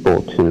the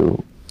people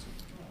to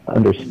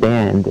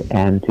understand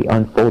and to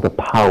unfold the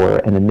power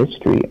and the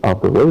mystery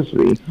of the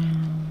Rosary.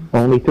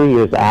 Only 3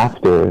 years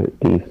after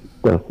the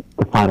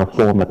final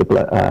form of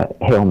the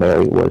Hail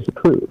Mary was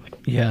approved.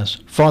 Yes.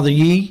 Father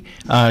Yee,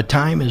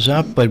 time is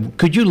up, but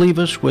could you leave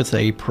us with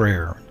a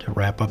prayer to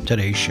wrap up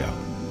today's show?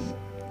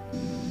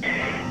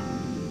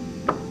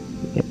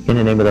 In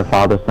the name of the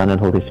Father, Son, and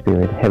Holy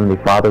Spirit, Heavenly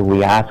Father,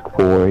 we ask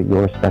for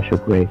your special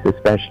grace,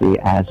 especially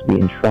as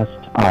we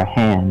entrust our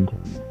hand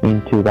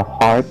into the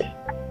heart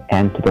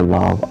and to the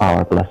love of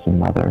our Blessed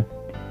Mother.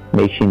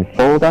 May she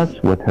enfold us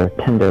with her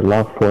tender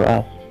love for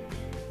us.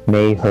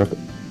 May her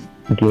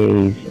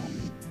gaze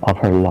of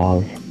her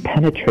love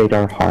penetrate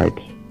our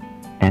hearts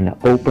and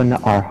open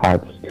our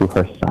hearts to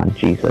her Son,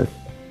 Jesus,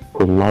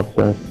 who loves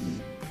us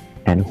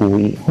and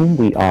whom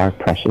we are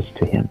precious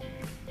to him.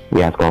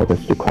 We ask all this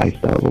through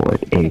Christ our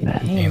Lord.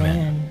 Amen.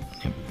 Amen.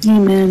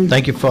 Amen.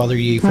 Thank you, Father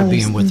Yee, for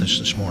being with us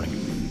this morning.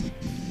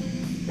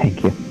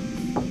 Thank you.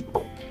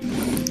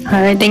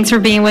 All right, thanks for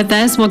being with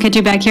us. We'll get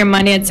you back here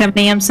Monday at 7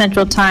 a.m.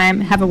 Central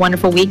Time. Have a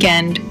wonderful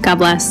weekend. God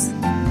bless.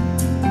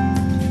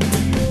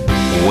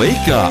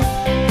 Wake Up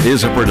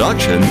is a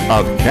production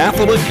of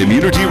Catholic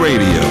Community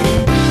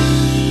Radio.